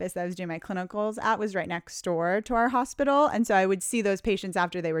physician office that I was doing my clinicals at was right next door to our hospital. And so I would see those patients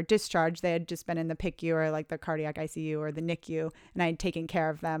after they were discharged. They had just been in the PICU or like the cardiac ICU or the NICU, and I had taken care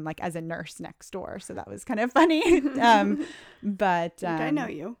of them like as a nurse next door. So that was kind of funny. But I know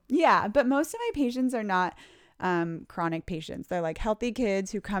you. Yeah. But most of my patients are not chronic patients. They're like healthy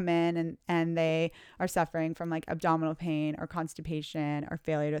kids who come in and they are suffering from like abdominal pain or constipation or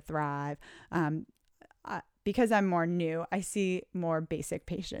failure to thrive. Because I'm more new, I see more basic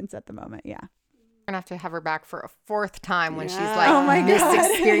patients at the moment. Yeah. We're going to have her back for a fourth time when she's like, oh my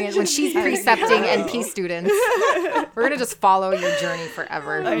God. Experience, when she's precepting NP students. We're going to just follow your journey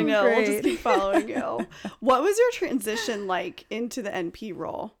forever. I know. Great. We'll just keep following you. What was your transition like into the NP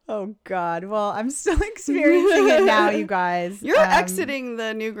role? Oh God. Well, I'm still experiencing it now, you guys. You're exiting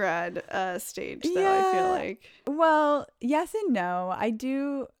the new grad stage, though, yeah. I feel like. Well, yes and no. I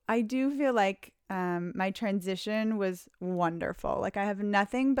do feel like my transition was wonderful. Like, I have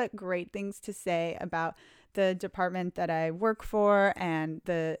nothing but great things to say about the department that I work for and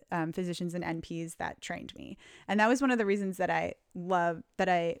the physicians and NPs that trained me. And that was one of the reasons that I love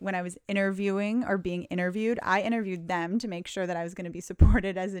that when I was interviewing or being interviewed, I interviewed them to make sure that I was going to be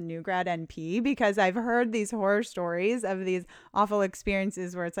supported as a new grad NP, because I've heard these horror stories of these awful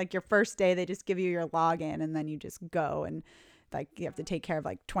experiences where it's like your first day, they just give you your login and then you just go and like you have to take care of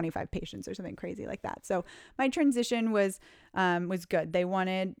like 25 patients or something crazy like that. So my transition was good. They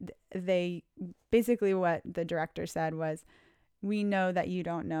basically what the director said was, we know that you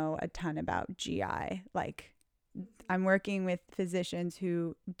don't know a ton about GI. Like, I'm working with physicians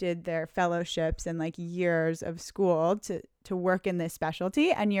who did their fellowships and like years of school to work in this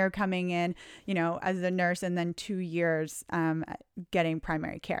specialty, and you're coming in, as a nurse and then 2 years getting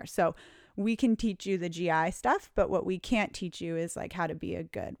primary care. So we can teach you the GI stuff, but what we can't teach you is like how to be a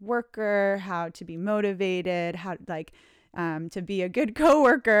good worker, how to be motivated, how like to be a good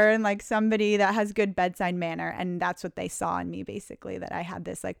coworker and like somebody that has good bedside manner. And that's what they saw in me, basically, that I had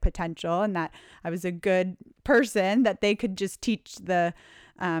this like potential and that I was a good person that they could just teach the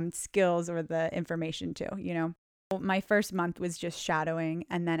skills or the information to, My first month was just shadowing.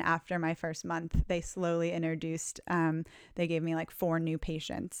 And then after my first month, they slowly introduced, they gave me like 4 new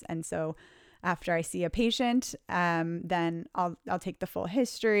patients. And so after I see a patient, then I'll take the full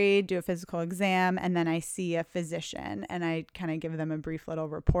history, do a physical exam, and then I see a physician and I kind of give them a brief little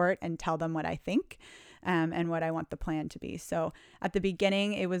report and tell them what I think and what I want the plan to be. So at the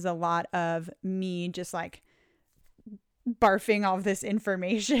beginning, it was a lot of me just like barfing all this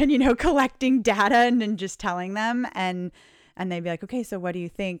information, collecting data and then just telling them. And they'd be like, okay, so what do you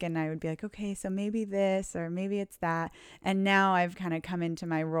think? And I would be like, okay, so maybe this or maybe it's that. And now I've kind of come into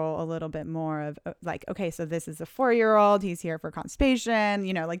my role a little bit more of like, okay, so this is a 4-year-old. He's here for constipation.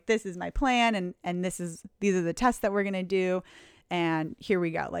 Like this is my plan. And these are the tests that we're going to do. And here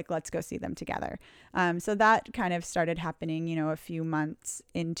we go. Like, let's go see them together. So that kind of started happening, a few months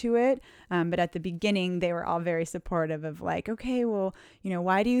into it. But at the beginning, they were all very supportive of like, okay, well,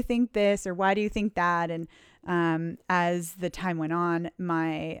 why do you think this or why do you think that? And as the time went on,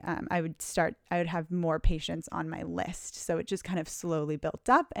 I would have more patients on my list. So it just kind of slowly built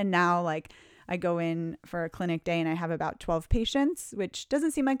up. And now like I go in for a clinic day and I have about 12 patients, which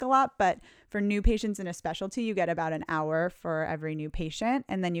doesn't seem like a lot, but for new patients in a specialty, you get about an hour for every new patient.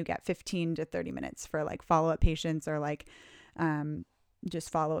 And then you get 15 to 30 minutes for like follow-up patients or like, just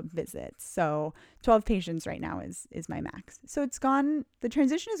follow-up visits. So 12 patients right now is my max. So the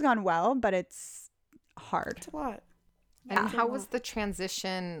transition has gone well, but it's hard. It's a lot. And how was the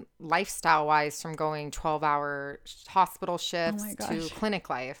transition lifestyle-wise from going 12-hour hospital shifts to clinic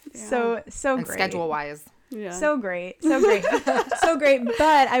life? Yeah. So and great. Schedule-wise. Yeah. So great. So great.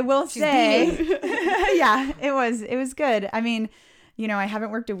 But I will say, yeah, it was good. I mean, I haven't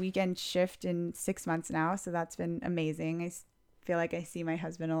worked a weekend shift in 6 months now, so that's been amazing. I feel like I see my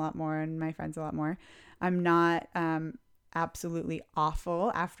husband a lot more and my friends a lot more. I'm not absolutely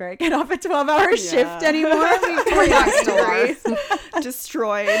awful after I get off a 12-hour shift anymore.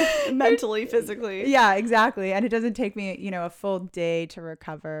 Destroyed mentally, physically. Yeah, exactly. And it doesn't take me, a full day to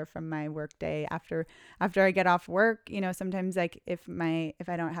recover from my work day after I get off work. Sometimes like if I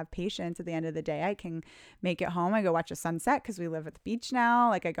don't have patients at the end of the day, I can make it home. I go watch a sunset because we live at the beach now.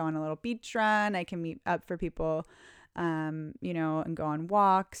 Like I go on a little beach run. I can meet up for people and go on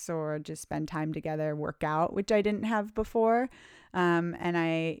walks or just spend time together, work out, which I didn't have before. And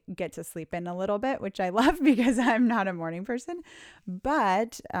I get to sleep in a little bit, which I love because I'm not a morning person.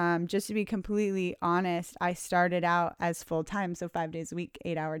 But just to be completely honest, I started out as full-time, so 5 days a week,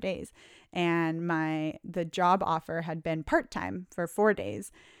 8-hour days. And the job offer had been part-time for 4 days.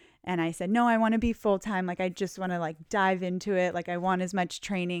 And I said, no, I want to be full-time. Like, I just want to like dive into it. Like I want as much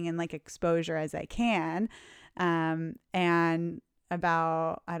training and like exposure as I can. And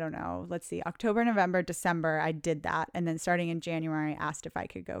about, I don't know, let's see, October, November, December, I did that. And then starting in January, I asked if I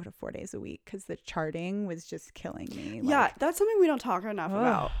could go to 4 days a week because the charting was just killing me. Yeah, that's something we don't talk enough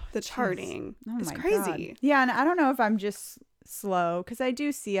about. The charting. It's crazy. God. Yeah. And I don't know if I'm just slow because I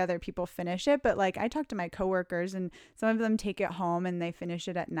do see other people finish it, but like I talk to my coworkers and some of them take it home and they finish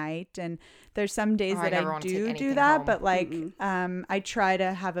it at night. And there's some days that I do that, home. But like, I try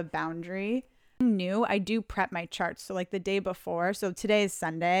to have a boundary. I do prep my charts. So like the day before, so today is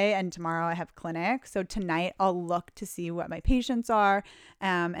Sunday and tomorrow I have clinic. So tonight I'll look to see what my patients are,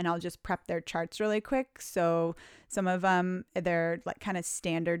 and I'll just prep their charts really quick. So some of them, they're like kind of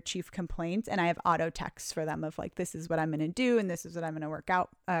standard chief complaints, and I have auto texts for them of like, this is what I'm going to do and this is what I'm going to work out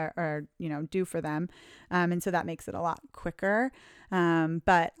or do for them. And so that makes it a lot quicker.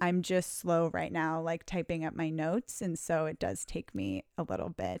 But I'm just slow right now, like typing up my notes. And so it does take me a little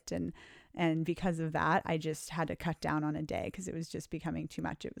bit. And because of that, I just had to cut down on a day because it was just becoming too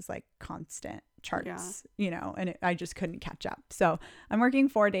much. It was like constant charts, and I just couldn't catch up. So I'm working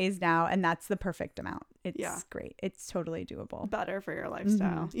 4 days now, and that's the perfect amount. It's great. It's totally doable. Better for your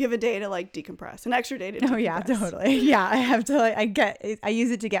lifestyle. You have a day to like decompress, an extra day to decompress. Oh yeah, totally. Yeah, I have to I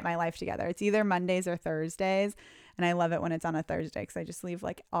use it to get my life together. It's either Mondays or Thursdays. And I love it when it's on a Thursday because I just leave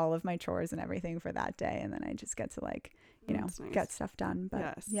like all of my chores and everything for that day. And then I just get to like, nice. Get stuff done.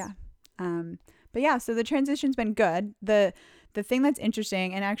 But yeah. But yeah, so the transition's been good. The thing that's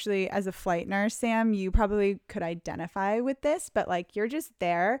interesting, and actually as a flight nurse, Sam, you probably could identify with this, but like you're just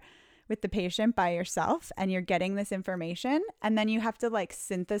there with the patient by yourself and you're getting this information, and then you have to like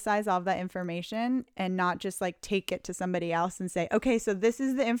synthesize all of that information and not just like take it to somebody else and say, okay, so this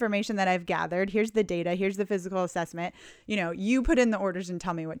is the information that I've gathered. Here's the data. Here's the physical assessment. You put in the orders and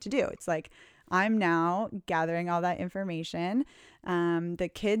tell me what to do. It's like, I'm now gathering all that information.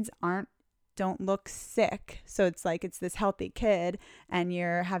 The kids don't look sick. So it's like, it's this healthy kid and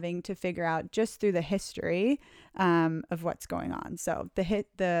you're having to figure out just through the history of what's going on. So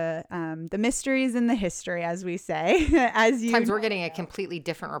the mysteries in the history, as we say, sometimes we're getting a completely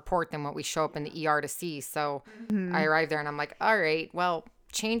different report than what we show up in the ER to see. So I arrive there and I'm like, all right, well,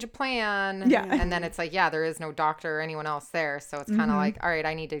 change a plan. Yeah. And then it's like, yeah, there is no doctor or anyone else there. So it's kind of like, all right,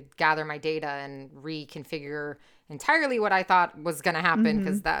 I need to gather my data and reconfigure entirely what I thought was going to happen,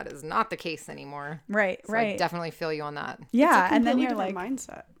 because that is not the case anymore. Right, so right. I definitely feel you on that. Yeah, It's a and then you're completely like, different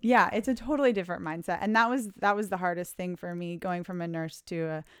mindset. Yeah, it's a totally different mindset. And that was the hardest thing for me, going from a nurse to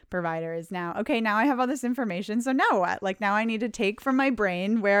a provider, is now, okay, now I have all this information. So now what? Like, now I need to take from my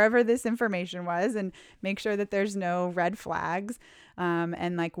brain wherever this information was and make sure that there's no red flags.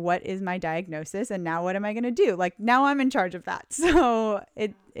 And like, what is my diagnosis? And now what am I going to do? Like, now I'm in charge of that. So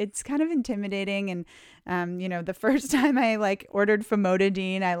it's kind of intimidating. And, the first time I like ordered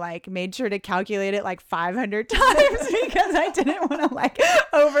famotidine, I like made sure to calculate it like 500 times because I didn't want to like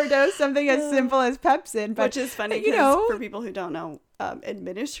overdose something as simple as Pepsin. But, which is funny because for people who don't know,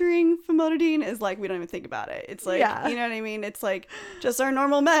 administering famotidine is like, we don't even think about it. It's like, you know what I mean? It's like just our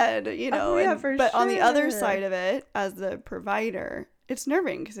normal med, but on the other side of it, as the provider, it's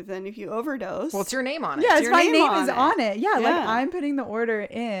nerving because if you overdose, well, it's your name on it. Yeah, it's my name is on it. Yeah, like Yeah. I'm putting the order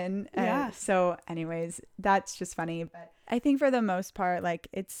in. So anyways, that's just funny. But I think for the most part, like,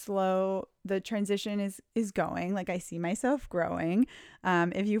 it's slow. The transition is going. Like, I see myself growing.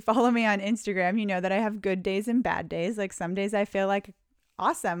 If you follow me on Instagram, you know that I have good days and bad days. Like, some days I feel like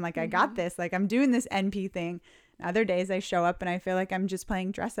awesome. Like, I got this. Like, I'm doing this NP thing. Other days I show up and I feel like I'm just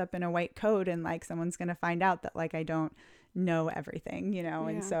playing dress up in a white coat, and like someone's going to find out that like I don't know everything,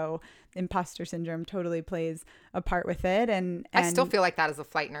 and so imposter syndrome totally plays a part with it. And I still feel like that as a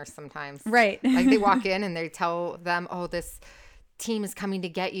flight nurse sometimes. Right. Like, they walk in and they tell them, oh, this team is coming to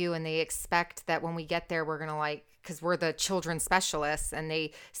get you, and they expect that when we get there we're gonna like, because we're the children's specialists, and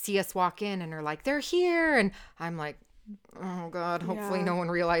they see us walk in and they're like, they're here, and I'm like, oh God, hopefully no one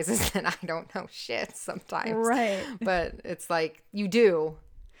realizes that I don't know shit sometimes. Right. But it's like, you do.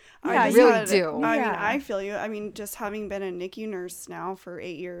 Yeah, I really do. I mean, I feel you. I mean, just having been a NICU nurse now for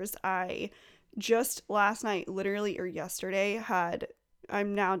 8 years, I just last night, literally, or yesterday,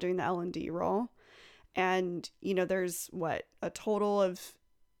 I'm now doing the L&D role. And, there's a total of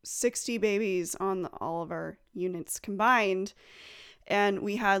 60 babies on all of our units combined. And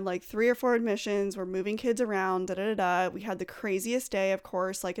we had like 3 or 4 admissions. We're moving kids around. We had the craziest day, of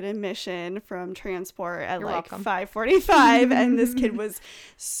course, like an admission from transport at 5:45, and this kid was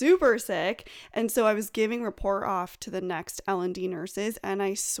super sick. And so I was giving report off to the next L&D nurses, and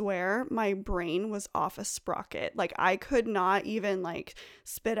I swear my brain was off a sprocket. Like, I could not even like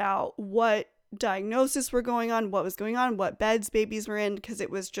spit out what diagnosis were going on, what was going on, what beds babies were in, because it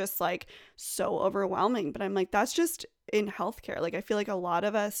was just like so overwhelming. But I'm like, that's just in healthcare. Like, I feel like a lot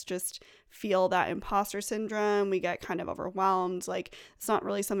of us just feel that imposter syndrome. We get kind of overwhelmed. Like, it's not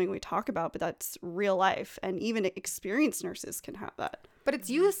really something we talk about, but that's real life. And even experienced nurses can have that. But it's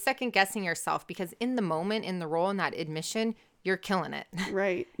you second guessing yourself, because in the moment, in the role, in that admission, you're killing it.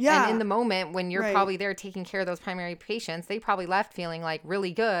 Right. Yeah. And in the moment when you're probably there taking care of those primary patients, they probably left feeling like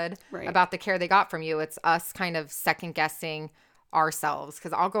really good about the care they got from you. It's us kind of second guessing ourselves,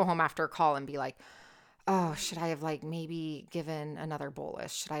 because I'll go home after a call and be like, oh, should I have like maybe given another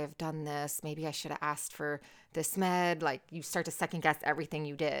bolus? Should I have done this? Maybe I should have asked for this med. Like, you start to second guess everything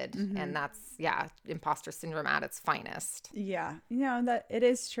you did. And that's, imposter syndrome at its finest. Yeah, that it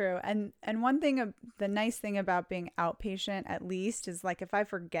is true. And one thing, the nice thing about being outpatient at least is like, if I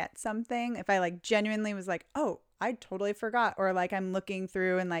forget something, if I like genuinely was like, oh, I totally forgot, or like I'm looking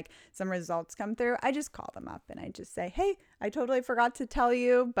through and like some results come through, I just call them up and I just say, hey, I totally forgot to tell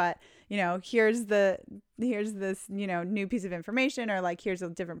you, but here's this, new piece of information, or like, here's a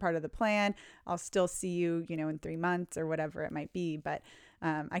different part of the plan. I'll still see you, in 3 months or whatever it might be. But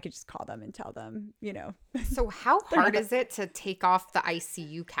I could just call them and tell them, So how hard is it to take off the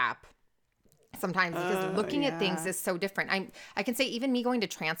ICU cap sometimes? Because looking at things is so different. I can say, even me going to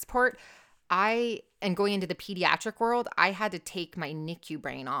transport, and going into the pediatric world, I had to take my NICU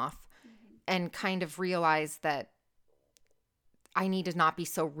brain off and kind of realize that I need to not be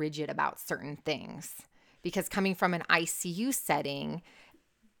so rigid about certain things, because coming from an ICU setting,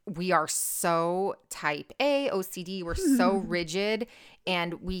 we are so type A, OCD, we're so rigid,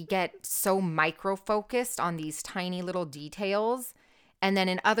 and we get so micro-focused on these tiny little details. And then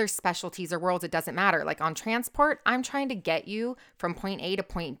in other specialties or worlds, it doesn't matter. Like on transport, I'm trying to get you from point A to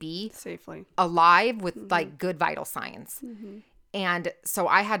point B safely, alive with like good vital signs. And so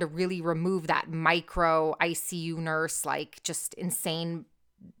I had to really remove that micro ICU nurse, like just insane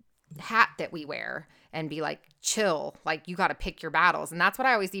hat that we wear, and be like, chill, like you got to pick your battles. And that's what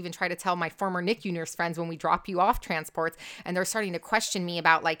I always even try to tell my former NICU nurse friends when we drop you off transports and they're starting to question me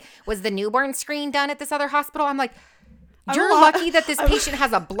about like, was the newborn screen done at this other hospital? I'm like, You're lucky that this patient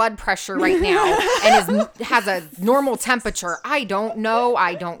has a blood pressure right now and has a normal temperature. I don't know.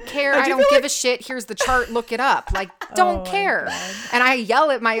 I don't care. I don't give a shit. Here's the chart. Look it up. Like, don't care. And I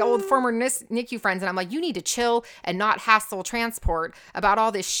yell at my old former NICU friends and I'm like, you need to chill and not hassle transport about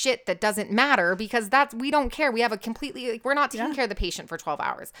all this shit that doesn't matter, because we don't care. We have a completely, like, we're not taking care of the patient for 12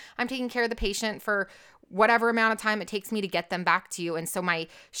 hours. I'm taking care of the patient for whatever amount of time it takes me to get them back to you. And so my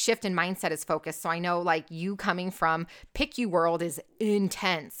shift in mindset is focused. So I know, like, you coming from PICU world is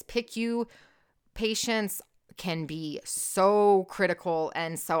intense. PICU patients can be so critical.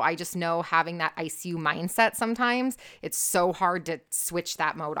 And so I just know, having that ICU mindset, sometimes it's so hard to switch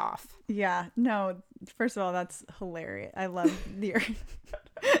that mode off. Yeah, no, first of all, that's hilarious. I love your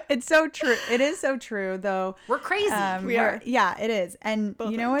it's so true. It is so true, though. We're crazy. We are. Yeah, it is. And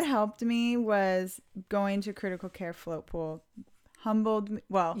Both you know what helped me was going to critical care float pool. Humbled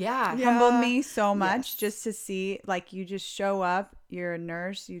me so much, just to see, like, you just show up, you're a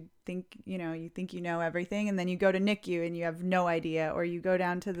nurse, you think you know everything, and then you go to NICU and you have no idea, or you go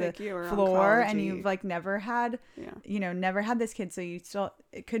down to the floor and you've like never had this kid, so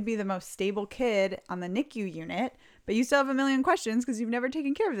it could be the most stable kid on the NICU unit, but you still have a million questions because you've never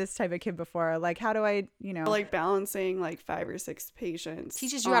taken care of this type of kid before. Like, how do I, like, balancing like 5 or 6 patients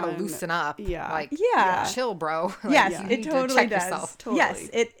teaches you how to loosen up. Like, chill, bro. Like, yes, it totally does. Yourself. Yes,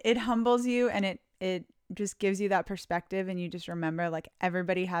 it humbles you, and it just gives you that perspective, and you just remember, like,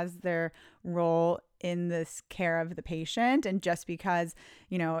 everybody has their role in this care of the patient, and just because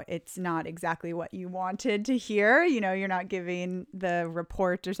it's not exactly what you wanted to hear, you're not giving the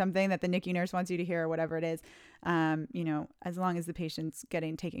report or something that the NICU nurse wants you to hear, or whatever it is, as long as the patient's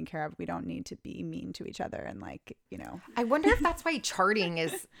getting taken care of, we don't need to be mean to each other. And I wonder if that's why charting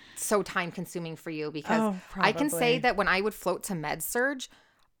is so time consuming for you, because I can say that when I would float to med surge,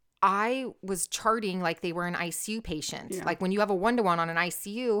 I was charting like they were an ICU patient. Yeah. Like, when you have a 1-to-1 on an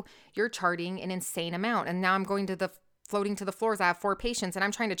ICU, you're charting an insane amount. And now I'm going to floating to the floors. I have 4 patients and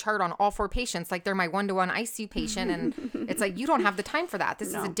I'm trying to chart on all 4 patients like they're my 1-to-1 ICU patient. And it's like, you don't have the time for that. This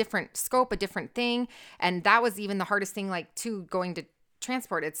is a different scope, a different thing. And that was even the hardest thing, like, going to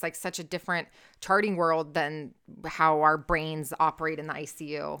transport. It's like such a different charting world than how our brains operate in the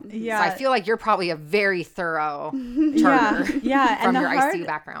ICU. Yeah. So I feel like you're probably a very thorough charter from your ICU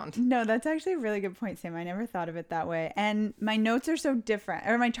background. No, that's actually a really good point, Sam. I never thought of it that way. And my notes are so different,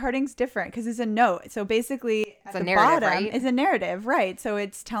 or my charting's different because it's a note. So basically at the bottom is a narrative, right? So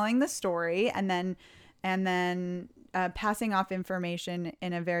it's telling the story and then passing off information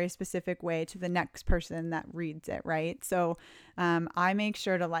in a very specific way to the next person that reads it, right? So I make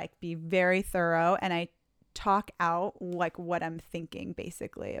sure to, like, be very thorough, and I talk out, like, what I'm thinking,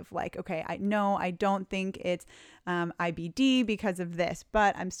 basically, of, like, okay, I don't think it's IBD because of this,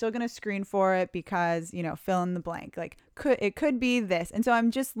 but I'm still going to screen for it because, fill in the blank. Like, it could be this. And so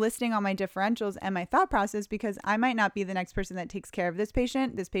I'm just listing all my differentials and my thought process, because I might not be the next person that takes care of this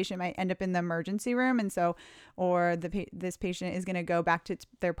patient. This patient might end up in the emergency room. And so, or this patient is going to go back to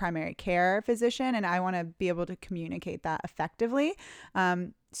their primary care physician. And I want to be able to communicate that effectively.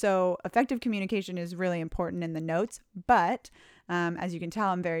 So effective communication is really important in the notes, but as you can tell,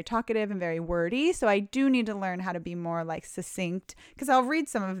 I'm very talkative and very wordy. So I do need to learn how to be more, like, succinct, because I'll read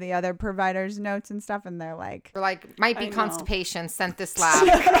some of the other providers' notes and stuff, and they're like, might be constipation, sent this lab.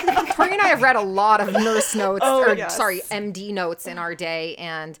 Tori and I have read a lot of nurse notes, MD notes in our day.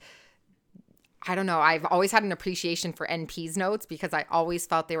 And I don't know, I've always had an appreciation for NP's notes, because I always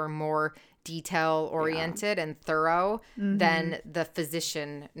felt they were more detail oriented and thorough than the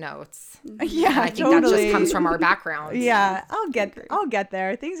physician notes. Yeah, and I think that just comes from our background. Yeah, I'll get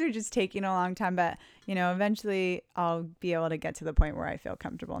there. Things are just taking a long time, but eventually I'll be able to get to the point where I feel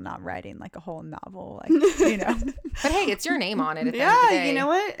comfortable not writing like a whole novel, like, But hey, it's your name on it at the end of the day. You know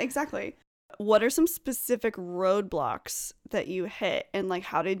what? Exactly. What are some specific roadblocks that you hit, and, like,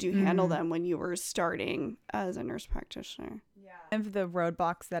 how did you handle them when you were starting as a nurse practitioner? One of the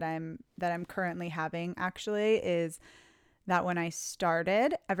roadblocks that I'm currently having, actually, is that when I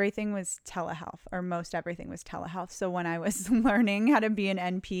started, everything was telehealth, or most everything was telehealth. So when I was learning how to be an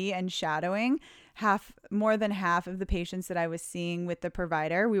NP and shadowing, more than half of the patients that I was seeing with the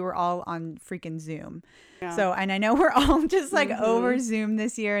provider, we were all on freaking Zoom. Yeah. So, and I know we're all just like over Zoom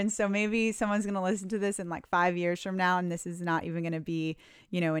this year. And so maybe someone's going to listen to this in like 5 years from now, and this is not even going to be,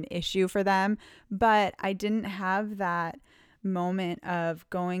 an issue for them. But I didn't have that moment of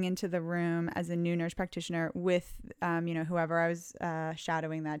going into the room as a new nurse practitioner with whoever I was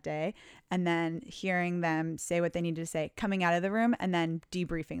shadowing that day, and then hearing them say what they needed to say, coming out of the room, and then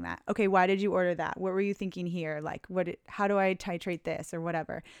debriefing that. Okay, why did you order that? What were you thinking here? Like, how do I titrate this or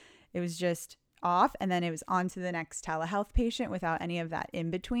whatever? It was just, off, and then it was on to the next telehealth patient without any of that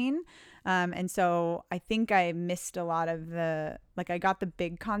in between. And so I think I missed a lot of I got the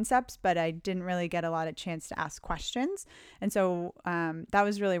big concepts, but I didn't really get a lot of chance to ask questions. And so that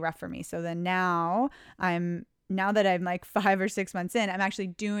was really rough for me. So then now that I'm like 5 or 6 months in, I'm actually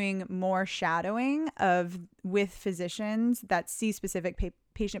doing more shadowing with physicians that see specific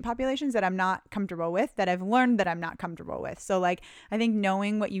patient populations that I'm not comfortable with, that I've learned that I'm not comfortable with. So like, I think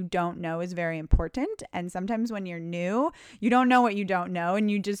knowing what you don't know is very important. And sometimes when you're new, you don't know what you don't know,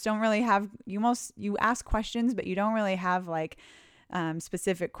 and you just don't really have, you ask questions, but you don't really have like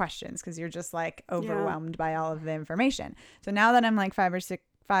specific questions because you're just like overwhelmed by all of the information. So now that I'm like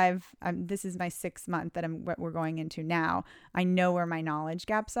this is my 6th month that we're going into now. I know where my knowledge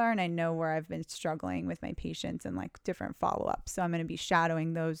gaps are, and I know where I've been struggling with my patients and like different follow-ups. So I'm going to be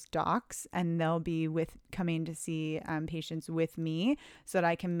shadowing those docs, and they'll be coming to see patients with me so that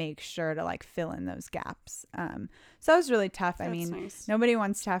I can make sure to like fill in those gaps. So it was really tough. That's nice. Nobody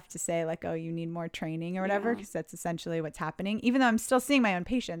wants to have to say like, oh, you need more training or whatever, because that's essentially what's happening. Even though I'm still seeing my own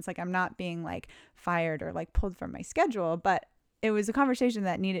patients, like I'm not being like fired or like pulled from my schedule, but it was a conversation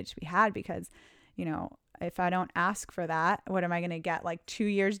that needed to be had because, if I don't ask for that, what am I going to get like 2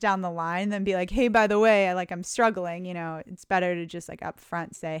 years down the line? Then be like, hey, by the way, I'm struggling. It's better to just like up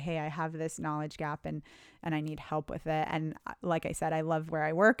front say, hey, I have this knowledge gap and I need help with it. And like I said, I love where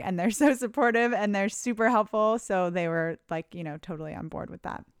I work, and they're so supportive and they're super helpful. So they were like, totally on board with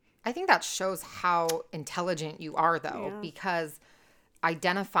that. I think that shows how intelligent you are, though, because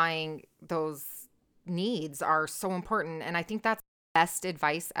identifying those needs are so important. And I think that's the best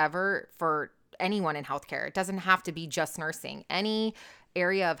advice ever for anyone in healthcare. It doesn't have to be just nursing. Any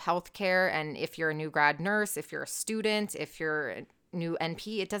area of healthcare, and if you're a new grad nurse, if you're a student, if you're a new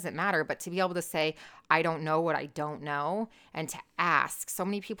NP, it doesn't matter. But to be able to say, I don't know what I don't know, and to ask. So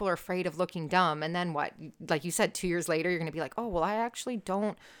many people are afraid of looking dumb. And then what? Like you said, 2 years later, you're going to be like, oh, well, I actually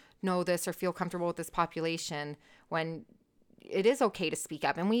don't know this or feel comfortable with this population, when it is okay to speak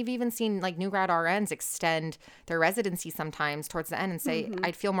up. And we've even seen like new grad RNs extend their residency sometimes towards the end and say,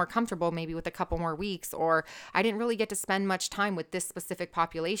 I'd feel more comfortable maybe with a couple more weeks, or I didn't really get to spend much time with this specific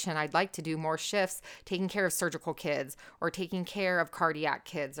population. I'd like to do more shifts taking care of surgical kids or taking care of cardiac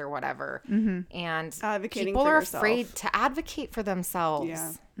kids or whatever. And advocating people for are yourself. afraid to advocate for themselves.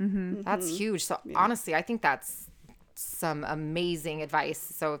 Yeah. That's huge. So honestly, I think that's some amazing advice.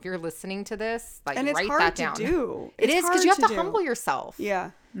 So if you're listening to this, like, write that down. To do. It is, because you have to humble yourself.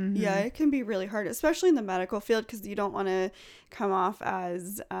 Yeah. Yeah, it can be really hard, especially in the medical field, because you don't want to come off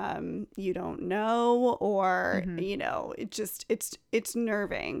as you don't know, or it's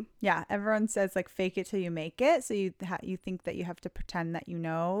nerving. Yeah, everyone says like fake it till you make it. So you think that you have to pretend that you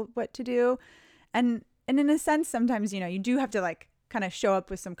know what to do, and in a sense, sometimes you do have to like kind of show up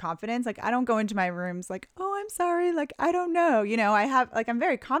with some confidence. Like I don't go into my rooms like, oh, I'm sorry, like I don't know. I have like, I'm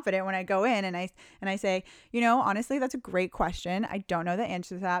very confident when I go in and I say, honestly, that's a great question. I don't know the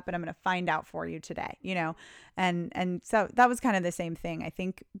answer to that, but I'm going to find out for you today. And so that was kind of the same thing. I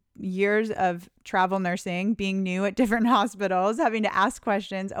think years of travel nursing, being new at different hospitals, having to ask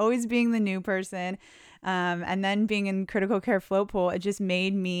questions, always being the new person. And then being in critical care float pool, it just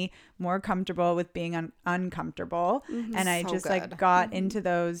made me more comfortable with being uncomfortable. And I just like got into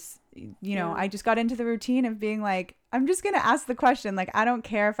those, I just got into the routine of being like, I'm just going to ask the question. Like, I don't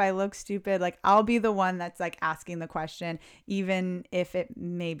care if I look stupid. Like, I'll be the one that's like asking the question, even if it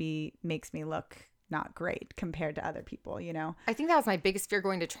maybe makes me look not great compared to other people, I think that was my biggest fear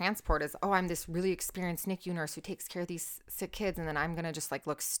going to transport is, I'm this really experienced NICU nurse who takes care of these sick kids, and then I'm going to just like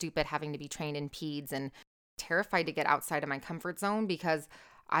look stupid having to be trained in peds, and terrified to get outside of my comfort zone because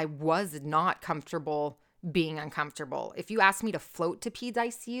I was not comfortable being uncomfortable. If you asked me to float to peds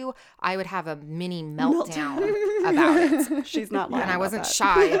ICU, I would have a mini meltdown about it. She's not lying. And I wasn't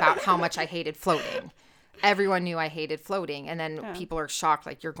shy about how much I hated floating. Everyone knew I hated floating. And then people are shocked,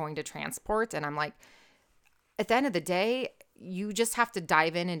 like, you're going to transport. And I'm like, at the end of the day, you just have to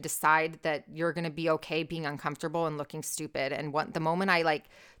dive in and decide that you're going to be okay being uncomfortable and looking stupid. And the moment I like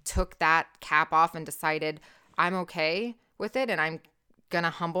took that cap off and decided I'm okay with it and I'm going to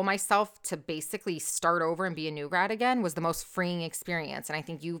humble myself to basically start over and be a new grad again, was the most freeing experience. And I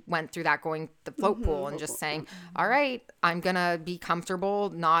think you went through that going the float pool and just saying, all right, I'm going to be comfortable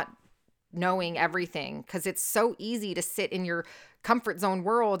not knowing everything, because it's so easy to sit in your comfort zone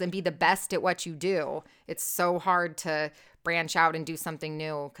world and be the best at what you do. It's so hard to branch out and do something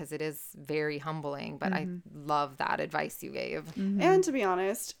new, because it is very humbling. But I love that advice you gave. And to be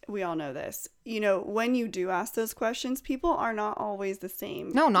honest, we all know this. When you do ask those questions, people are not always the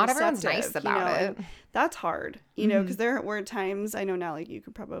same. No, not everyone's nice about it. That's hard, because there were times, I know now, like you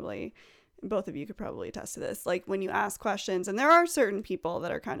could probably both of you could probably attest to this, like when you ask questions, and there are certain people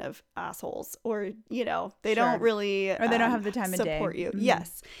that are kind of assholes, or, you know, they Sure. don't really, Or they don't have the time of day. support you. Mhm.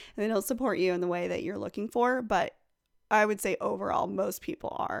 Yes. And they don't support you in the way that you're looking for. But I would say overall, most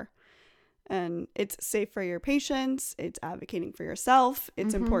people are. And it's safe for your patients. It's advocating for yourself.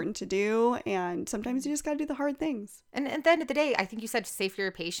 It's important to do. And sometimes you just got to do the hard things. And at the end of the day, I think you said safe for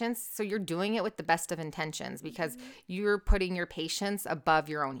your patients. So you're doing it with the best of intentions because you're putting your patients above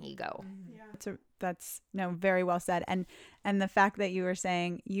your own ego. That's very well said. And the fact that you were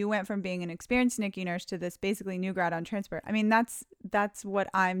saying you went from being an experienced NICU nurse to this basically new grad on transport. I mean, that's what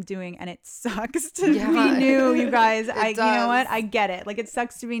I'm doing, and it sucks to be new, you guys. You know what? I get it. Like, it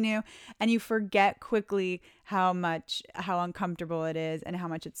sucks to be new, and you forget quickly how uncomfortable it is and how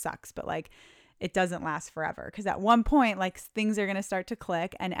much it sucks. But like, it doesn't last forever, because at one point, like, things are going to start to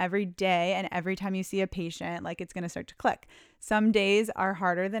click, and every day and every time you see a patient, like, it's going to start to click. Some days are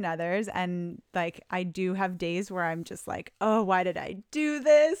harder than others, and like, I do have days where I'm just like, oh, why did I do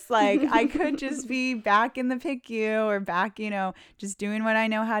this? Like, I could just be back in the PICU or back, you know, just doing what I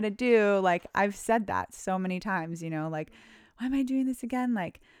know how to do. Like, I've said that so many times, you know, like, why am I doing this again?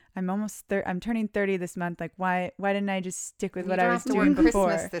 Like, I'm turning 30 this month. Like, why didn't I just stick with what I was doing before?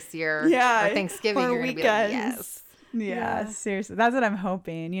 Christmas this year, Yeah, or Thanksgiving, or you're gonna be like, yes. Yeah, seriously. That's what I'm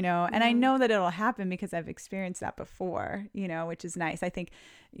hoping, you know, and I know that it'll happen because I've experienced that before, you know, which is nice. I think,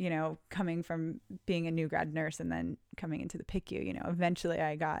 you know, coming from being a new grad nurse and then coming into the PICU, you know, eventually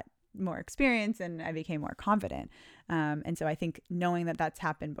I got more experience and I became more confident. And so I think knowing that that's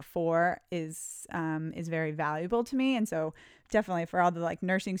happened before is very valuable to me. And so definitely for all the like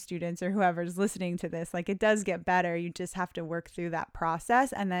nursing students or whoever's listening to this, like, it does get better. You just have to work through that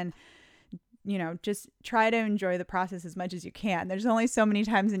process, and then, you know, just try to enjoy the process as much as you can. There's only so many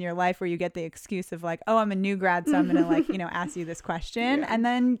times in your life where you get the excuse of like, oh, I'm a new grad, so I'm going to like, you know, ask you this question. And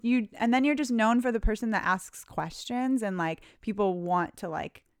then you're just known for the person that asks questions, and like, people want to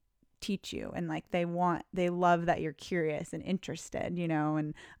like teach you, and like, they love that you're curious and interested, you know.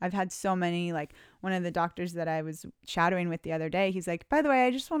 And I've had so many, like, one of the doctors that I was shadowing with the other day, he's like, by the way, I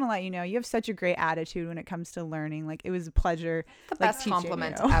just want to let you know, you have such a great attitude when it comes to learning. Like, it was a pleasure. The best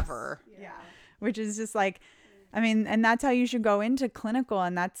compliment ever. Yeah. Which is just like, I mean, and that's how you should go into clinical.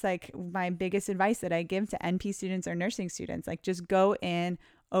 And that's like my biggest advice that I give to NP students or nursing students. Like, just go in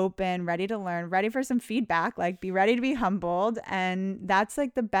open, ready to learn, ready for some feedback, like, be ready to be humbled. And that's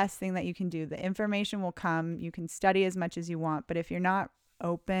like the best thing that you can do. The information will come. You can study as much as you want, but if you're not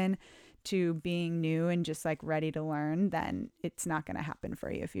open to being new and just like ready to learn, then it's not going to happen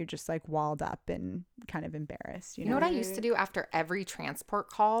for you if you're just like walled up and kind of embarrassed. You know what I used to do after every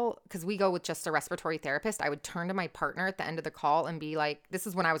transport call, because we go with just a respiratory therapist, I would turn to my partner at the end of the call and be like, this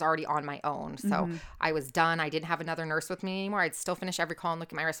is when I was already on my own. So I was done. I didn't have another nurse with me anymore. I'd still finish every call and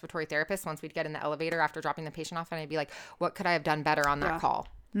look at my respiratory therapist once we'd get in the elevator after dropping the patient off, and I'd be like, what could I have done better on that call?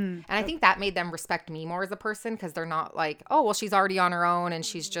 And I think that made them respect me more as a person, because they're not like, oh, well, she's already on her own and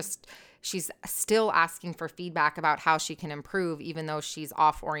she's still asking for feedback about how she can improve, even though she's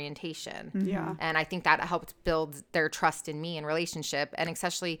off orientation. Yeah. And I think that helped build their trust in me and relationship, and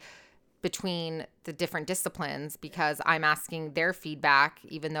especially between the different disciplines, because I'm asking their feedback,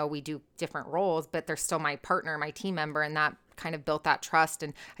 even though we do different roles, but they're still my partner, my team member, and that kind of built that trust.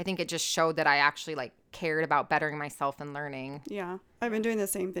 And I think it just showed that I actually like cared about bettering myself and learning. Yeah. I've been doing the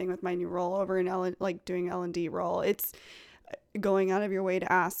same thing with my new role over in doing L&D role. It's going out of your way to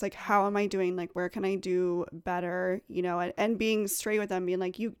ask, like, how am I doing? Like, where can I do better? You know, and being straight with them, being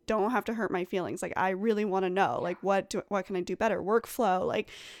like, you don't have to hurt my feelings. Like, I really want to know, like, what can I do better? Workflow, like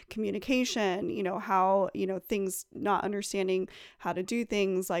communication, you know, how, you know, things, not understanding how to do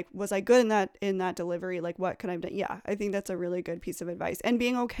things. Like, was I good in that delivery? Like, what could I have done? Yeah, I think that's a really good piece of advice, and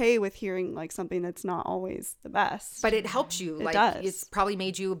being okay with hearing like something that's not always the best. But it helps you. It does. It's probably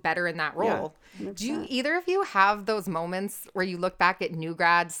made you better in that role. Yeah, do either of you have those moments where you look back at new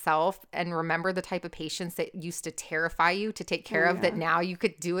grad self and remember the type of patients that used to terrify you to take care of, that now you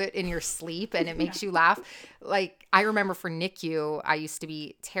could do it in your sleep and it makes you laugh? Like, I remember for NICU, I used to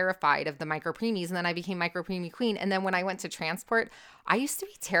be terrified of the micropreemies, and then I became micropreemie queen. And then when I went to transport, I used to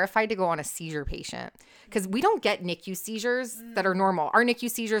be terrified to go on a seizure patient, because we don't get NICU seizures that are normal. Our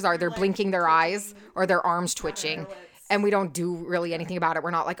NICU seizures are they're blinking their eyes or their arms twitching. And we don't do really anything about it.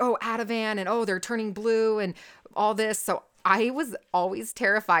 We're not like, oh, Ativan, and oh, they're turning blue and all this. So I was always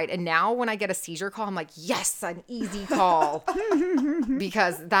terrified. And now when I get a seizure call, I'm like, yes, an easy call.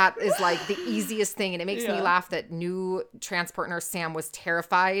 Because that is like the easiest thing. And it makes me laugh that new transport nurse Sam was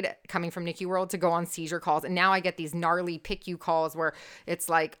terrified coming from NICU world to go on seizure calls. And now I get these gnarly PICU calls where it's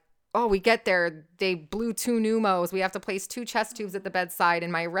like, oh, we get there, they blew 2 pneumos. We have to place 2 chest tubes at the bedside,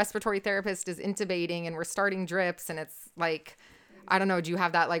 and my respiratory therapist is intubating, and we're starting drips, and it's like, I don't know. Do you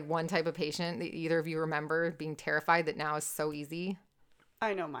have that like one type of patient that either of you remember being terrified that now is so easy?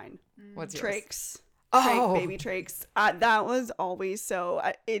 I know mine. What's yours? Trachs. Oh, Baby trachs. That was always so.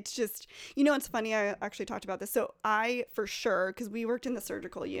 It's just, it's funny. I actually talked about this. So I, for sure, because we worked in the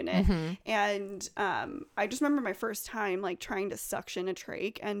surgical unit, and I just remember my first time like trying to suction a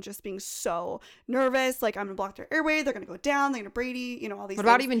trach and just being so nervous. Like, I'm gonna block their airway. They're gonna go down. They're gonna Brady. All these. What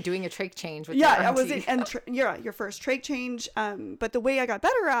about things. even doing a trach change? With Yeah, I was your first trach change. But the way I got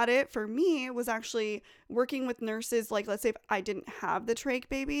better at it for me was actually working with nurses. Like, let's say if I didn't have the trach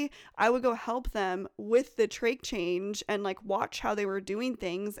baby, I would go help them with the trach change and like watch how they were doing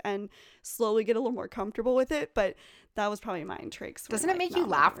things and slowly get a little more comfortable with it. But that was probably mine. Trachs. Doesn't it make you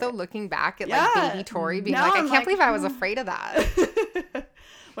laugh though, looking back at like baby Tori being like, I can't believe I was afraid of that.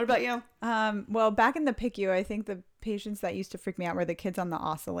 What about you? Well, back in the PICU, I think the patients that used to freak me out were the kids on the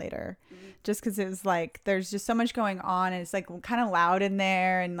oscillator, just because it was like there's just so much going on and it's like kind of loud in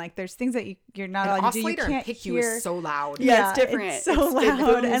there, and like there's things that you're not allowed to do. You can't PICU hear. is so loud. Yeah, it's different. It's so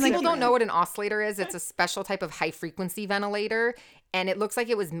loud. And like, people don't know what an oscillator is. It's a special type of high frequency ventilator, and it looks like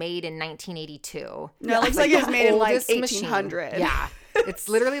it was made in 1982. No, it looks like it was made in like 1800. Yeah, it's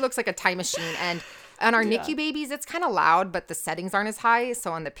literally looks like a time machine. And on our NICU babies, it's kind of loud, but the settings aren't as high.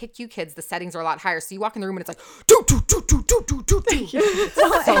 So on the PICU kids, the settings are a lot higher. So you walk in the room and it's like, doo, doo, doo, doo, doo, doo, doo, doo.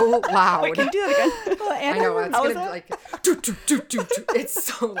 It's so loud. Wait, can you do that again? Well, I know. It's going to be like, doo, doo, doo, doo, doo. It's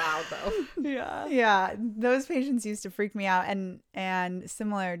so loud though. Yeah. Those patients used to freak me out. And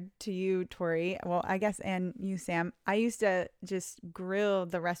similar to you, Tori, well, I guess, and you, Sam, I used to just grill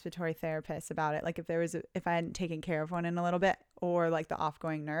the respiratory therapist about it. Like if I hadn't taken care of one in a little bit, or like the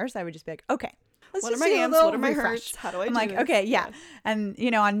offgoing nurse, I would just be like, okay. What are my amps? What are my hertz? How do I do like, this? okay, yeah. And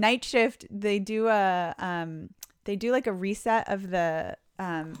on night shift, they do like a reset of the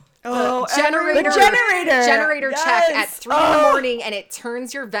generator check at 3 in the morning, and it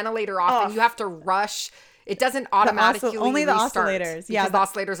turns your ventilator off, and you have to rush. It doesn't automatically only the restart oscillators. Because the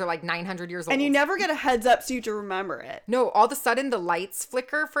oscillators are like 900 years old. And you never get a heads up so you have to remember it. No, all of a sudden the lights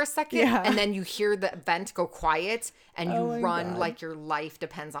flicker for a second, and then you hear the vent go quiet, and you run like your life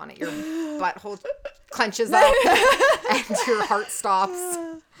depends on it. Your butthole clenches up, and your heart stops.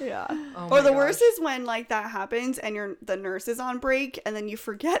 Yeah. Oh or the worst is when like that happens and the nurse is on break, and then you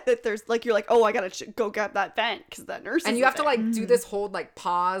forget that there's like, you're like, oh, I gotta go get that vent because that nurse and you have to like do this hold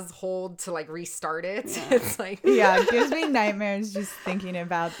to like restart it. It's like, it gives me nightmares just thinking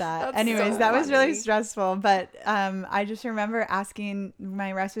about that. Anyways, that was really stressful, but I just remember asking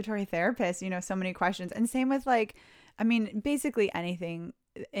my respiratory therapist so many questions, and same with like, I mean, basically anything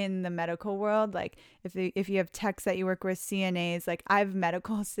in the medical world. Like if you have techs that you work with, CNAs, like I have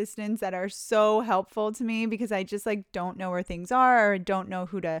medical assistants that are so helpful to me because I just like don't know where things are, or don't know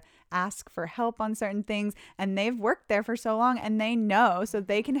who to ask for help on certain things, and they've worked there for so long and they know, so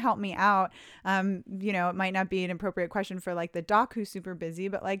they can help me out. It might not be an appropriate question for like the doc who's super busy,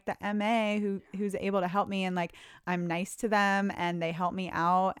 but like the MA who's able to help me, and like I'm nice to them and they help me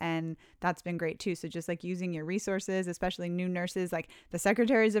out, and that's been great too. So just like using your resources, especially new nurses, like the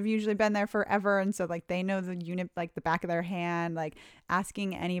secretaries have usually been there forever, and so like they know the unit like the back of their hand, like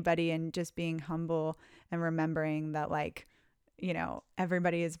asking anybody and just being humble and remembering that like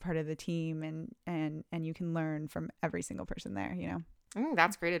everybody is part of the team, and you can learn from every single person there.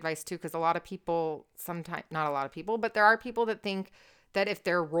 That's great advice too, because a lot of people, sometimes not a lot of people, but there are people that think that if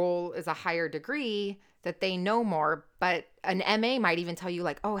their role is a higher degree that they know more. But an MA might even tell you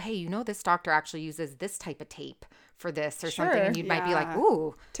like, oh, hey, this doctor actually uses this type of tape for this or something, and you might be like,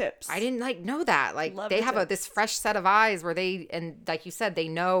 ooh, tips. I didn't know that. Like Love they the have this fresh set of eyes where and like you said, they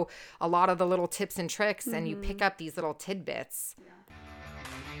know a lot of the little tips and tricks, and you pick up these little tidbits. Yeah.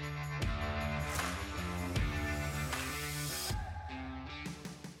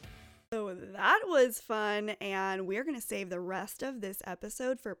 So that was fun, and we're going to save the rest of this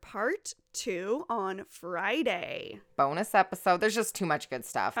episode for part 2 on Friday. Bonus episode. There's just too much good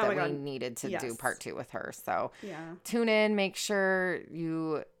stuff that we needed to do part 2 with her. So tune in, make sure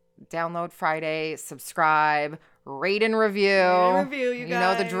you download Friday, subscribe, rate and review. You guys. You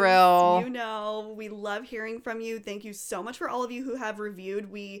know the drill. We love hearing from you. Thank you so much for all of you who have reviewed.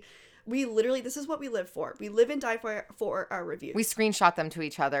 We literally, this is what we live for. We live and die for our reviews. We screenshot them to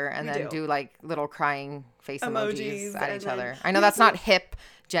each other and then do like little crying face emojis at each other. I know that's not hip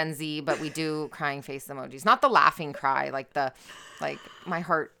Gen Z, but we do crying face emojis. Not the laughing cry, like my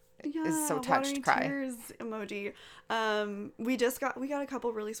heart is so touched to cry. Tears emoji. We got a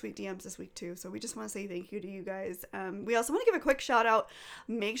couple really sweet DMs this week too, so we just want to say thank you to you guys. We also want to give a quick shout out.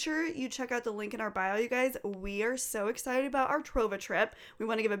 Make sure you check out the link in our bio, you guys. We are so excited about our Trova trip. We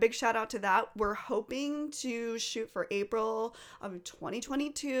want to give a big shout out to that. We're hoping to shoot for April of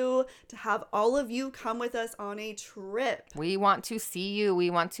 2022 to have all of you come with us on a trip. We want to see you. We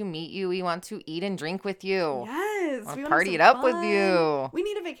want to meet you. We want to eat and drink with you. Yes. We want to party it up with you. We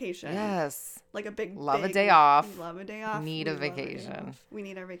need a vacation. Yes. Like a big Love a day off. Love a day off. Need a vacation. We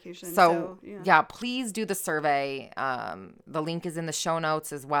need our vacation. So yeah, please do the survey. The link is in the show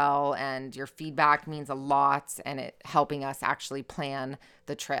notes as well. And your feedback means a lot, and it helping us actually plan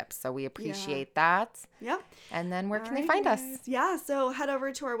the trip. So we appreciate that. Yep. And then where can they find us? Yeah, so head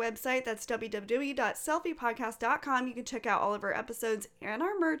over to our website. That's www.selfiepodcast.com. You can check out all of our episodes and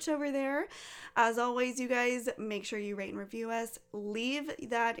our merch over there. As always, you guys, make sure you rate and review us. Leave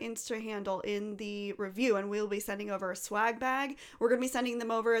that Insta handle in the review, and we'll be sending over a swag bag. We're going to be sending them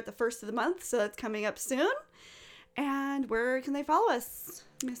over at the first of the month, so that's coming up soon. And where can they follow us,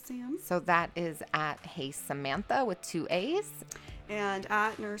 Miss Sam? So that is at Hey Samantha with 2 A's. And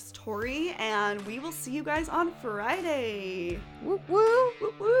at Nurse Tori, and we will see you guys on Friday. Woo woo.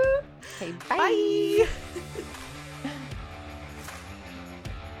 Woo woo. Okay, bye. Bye.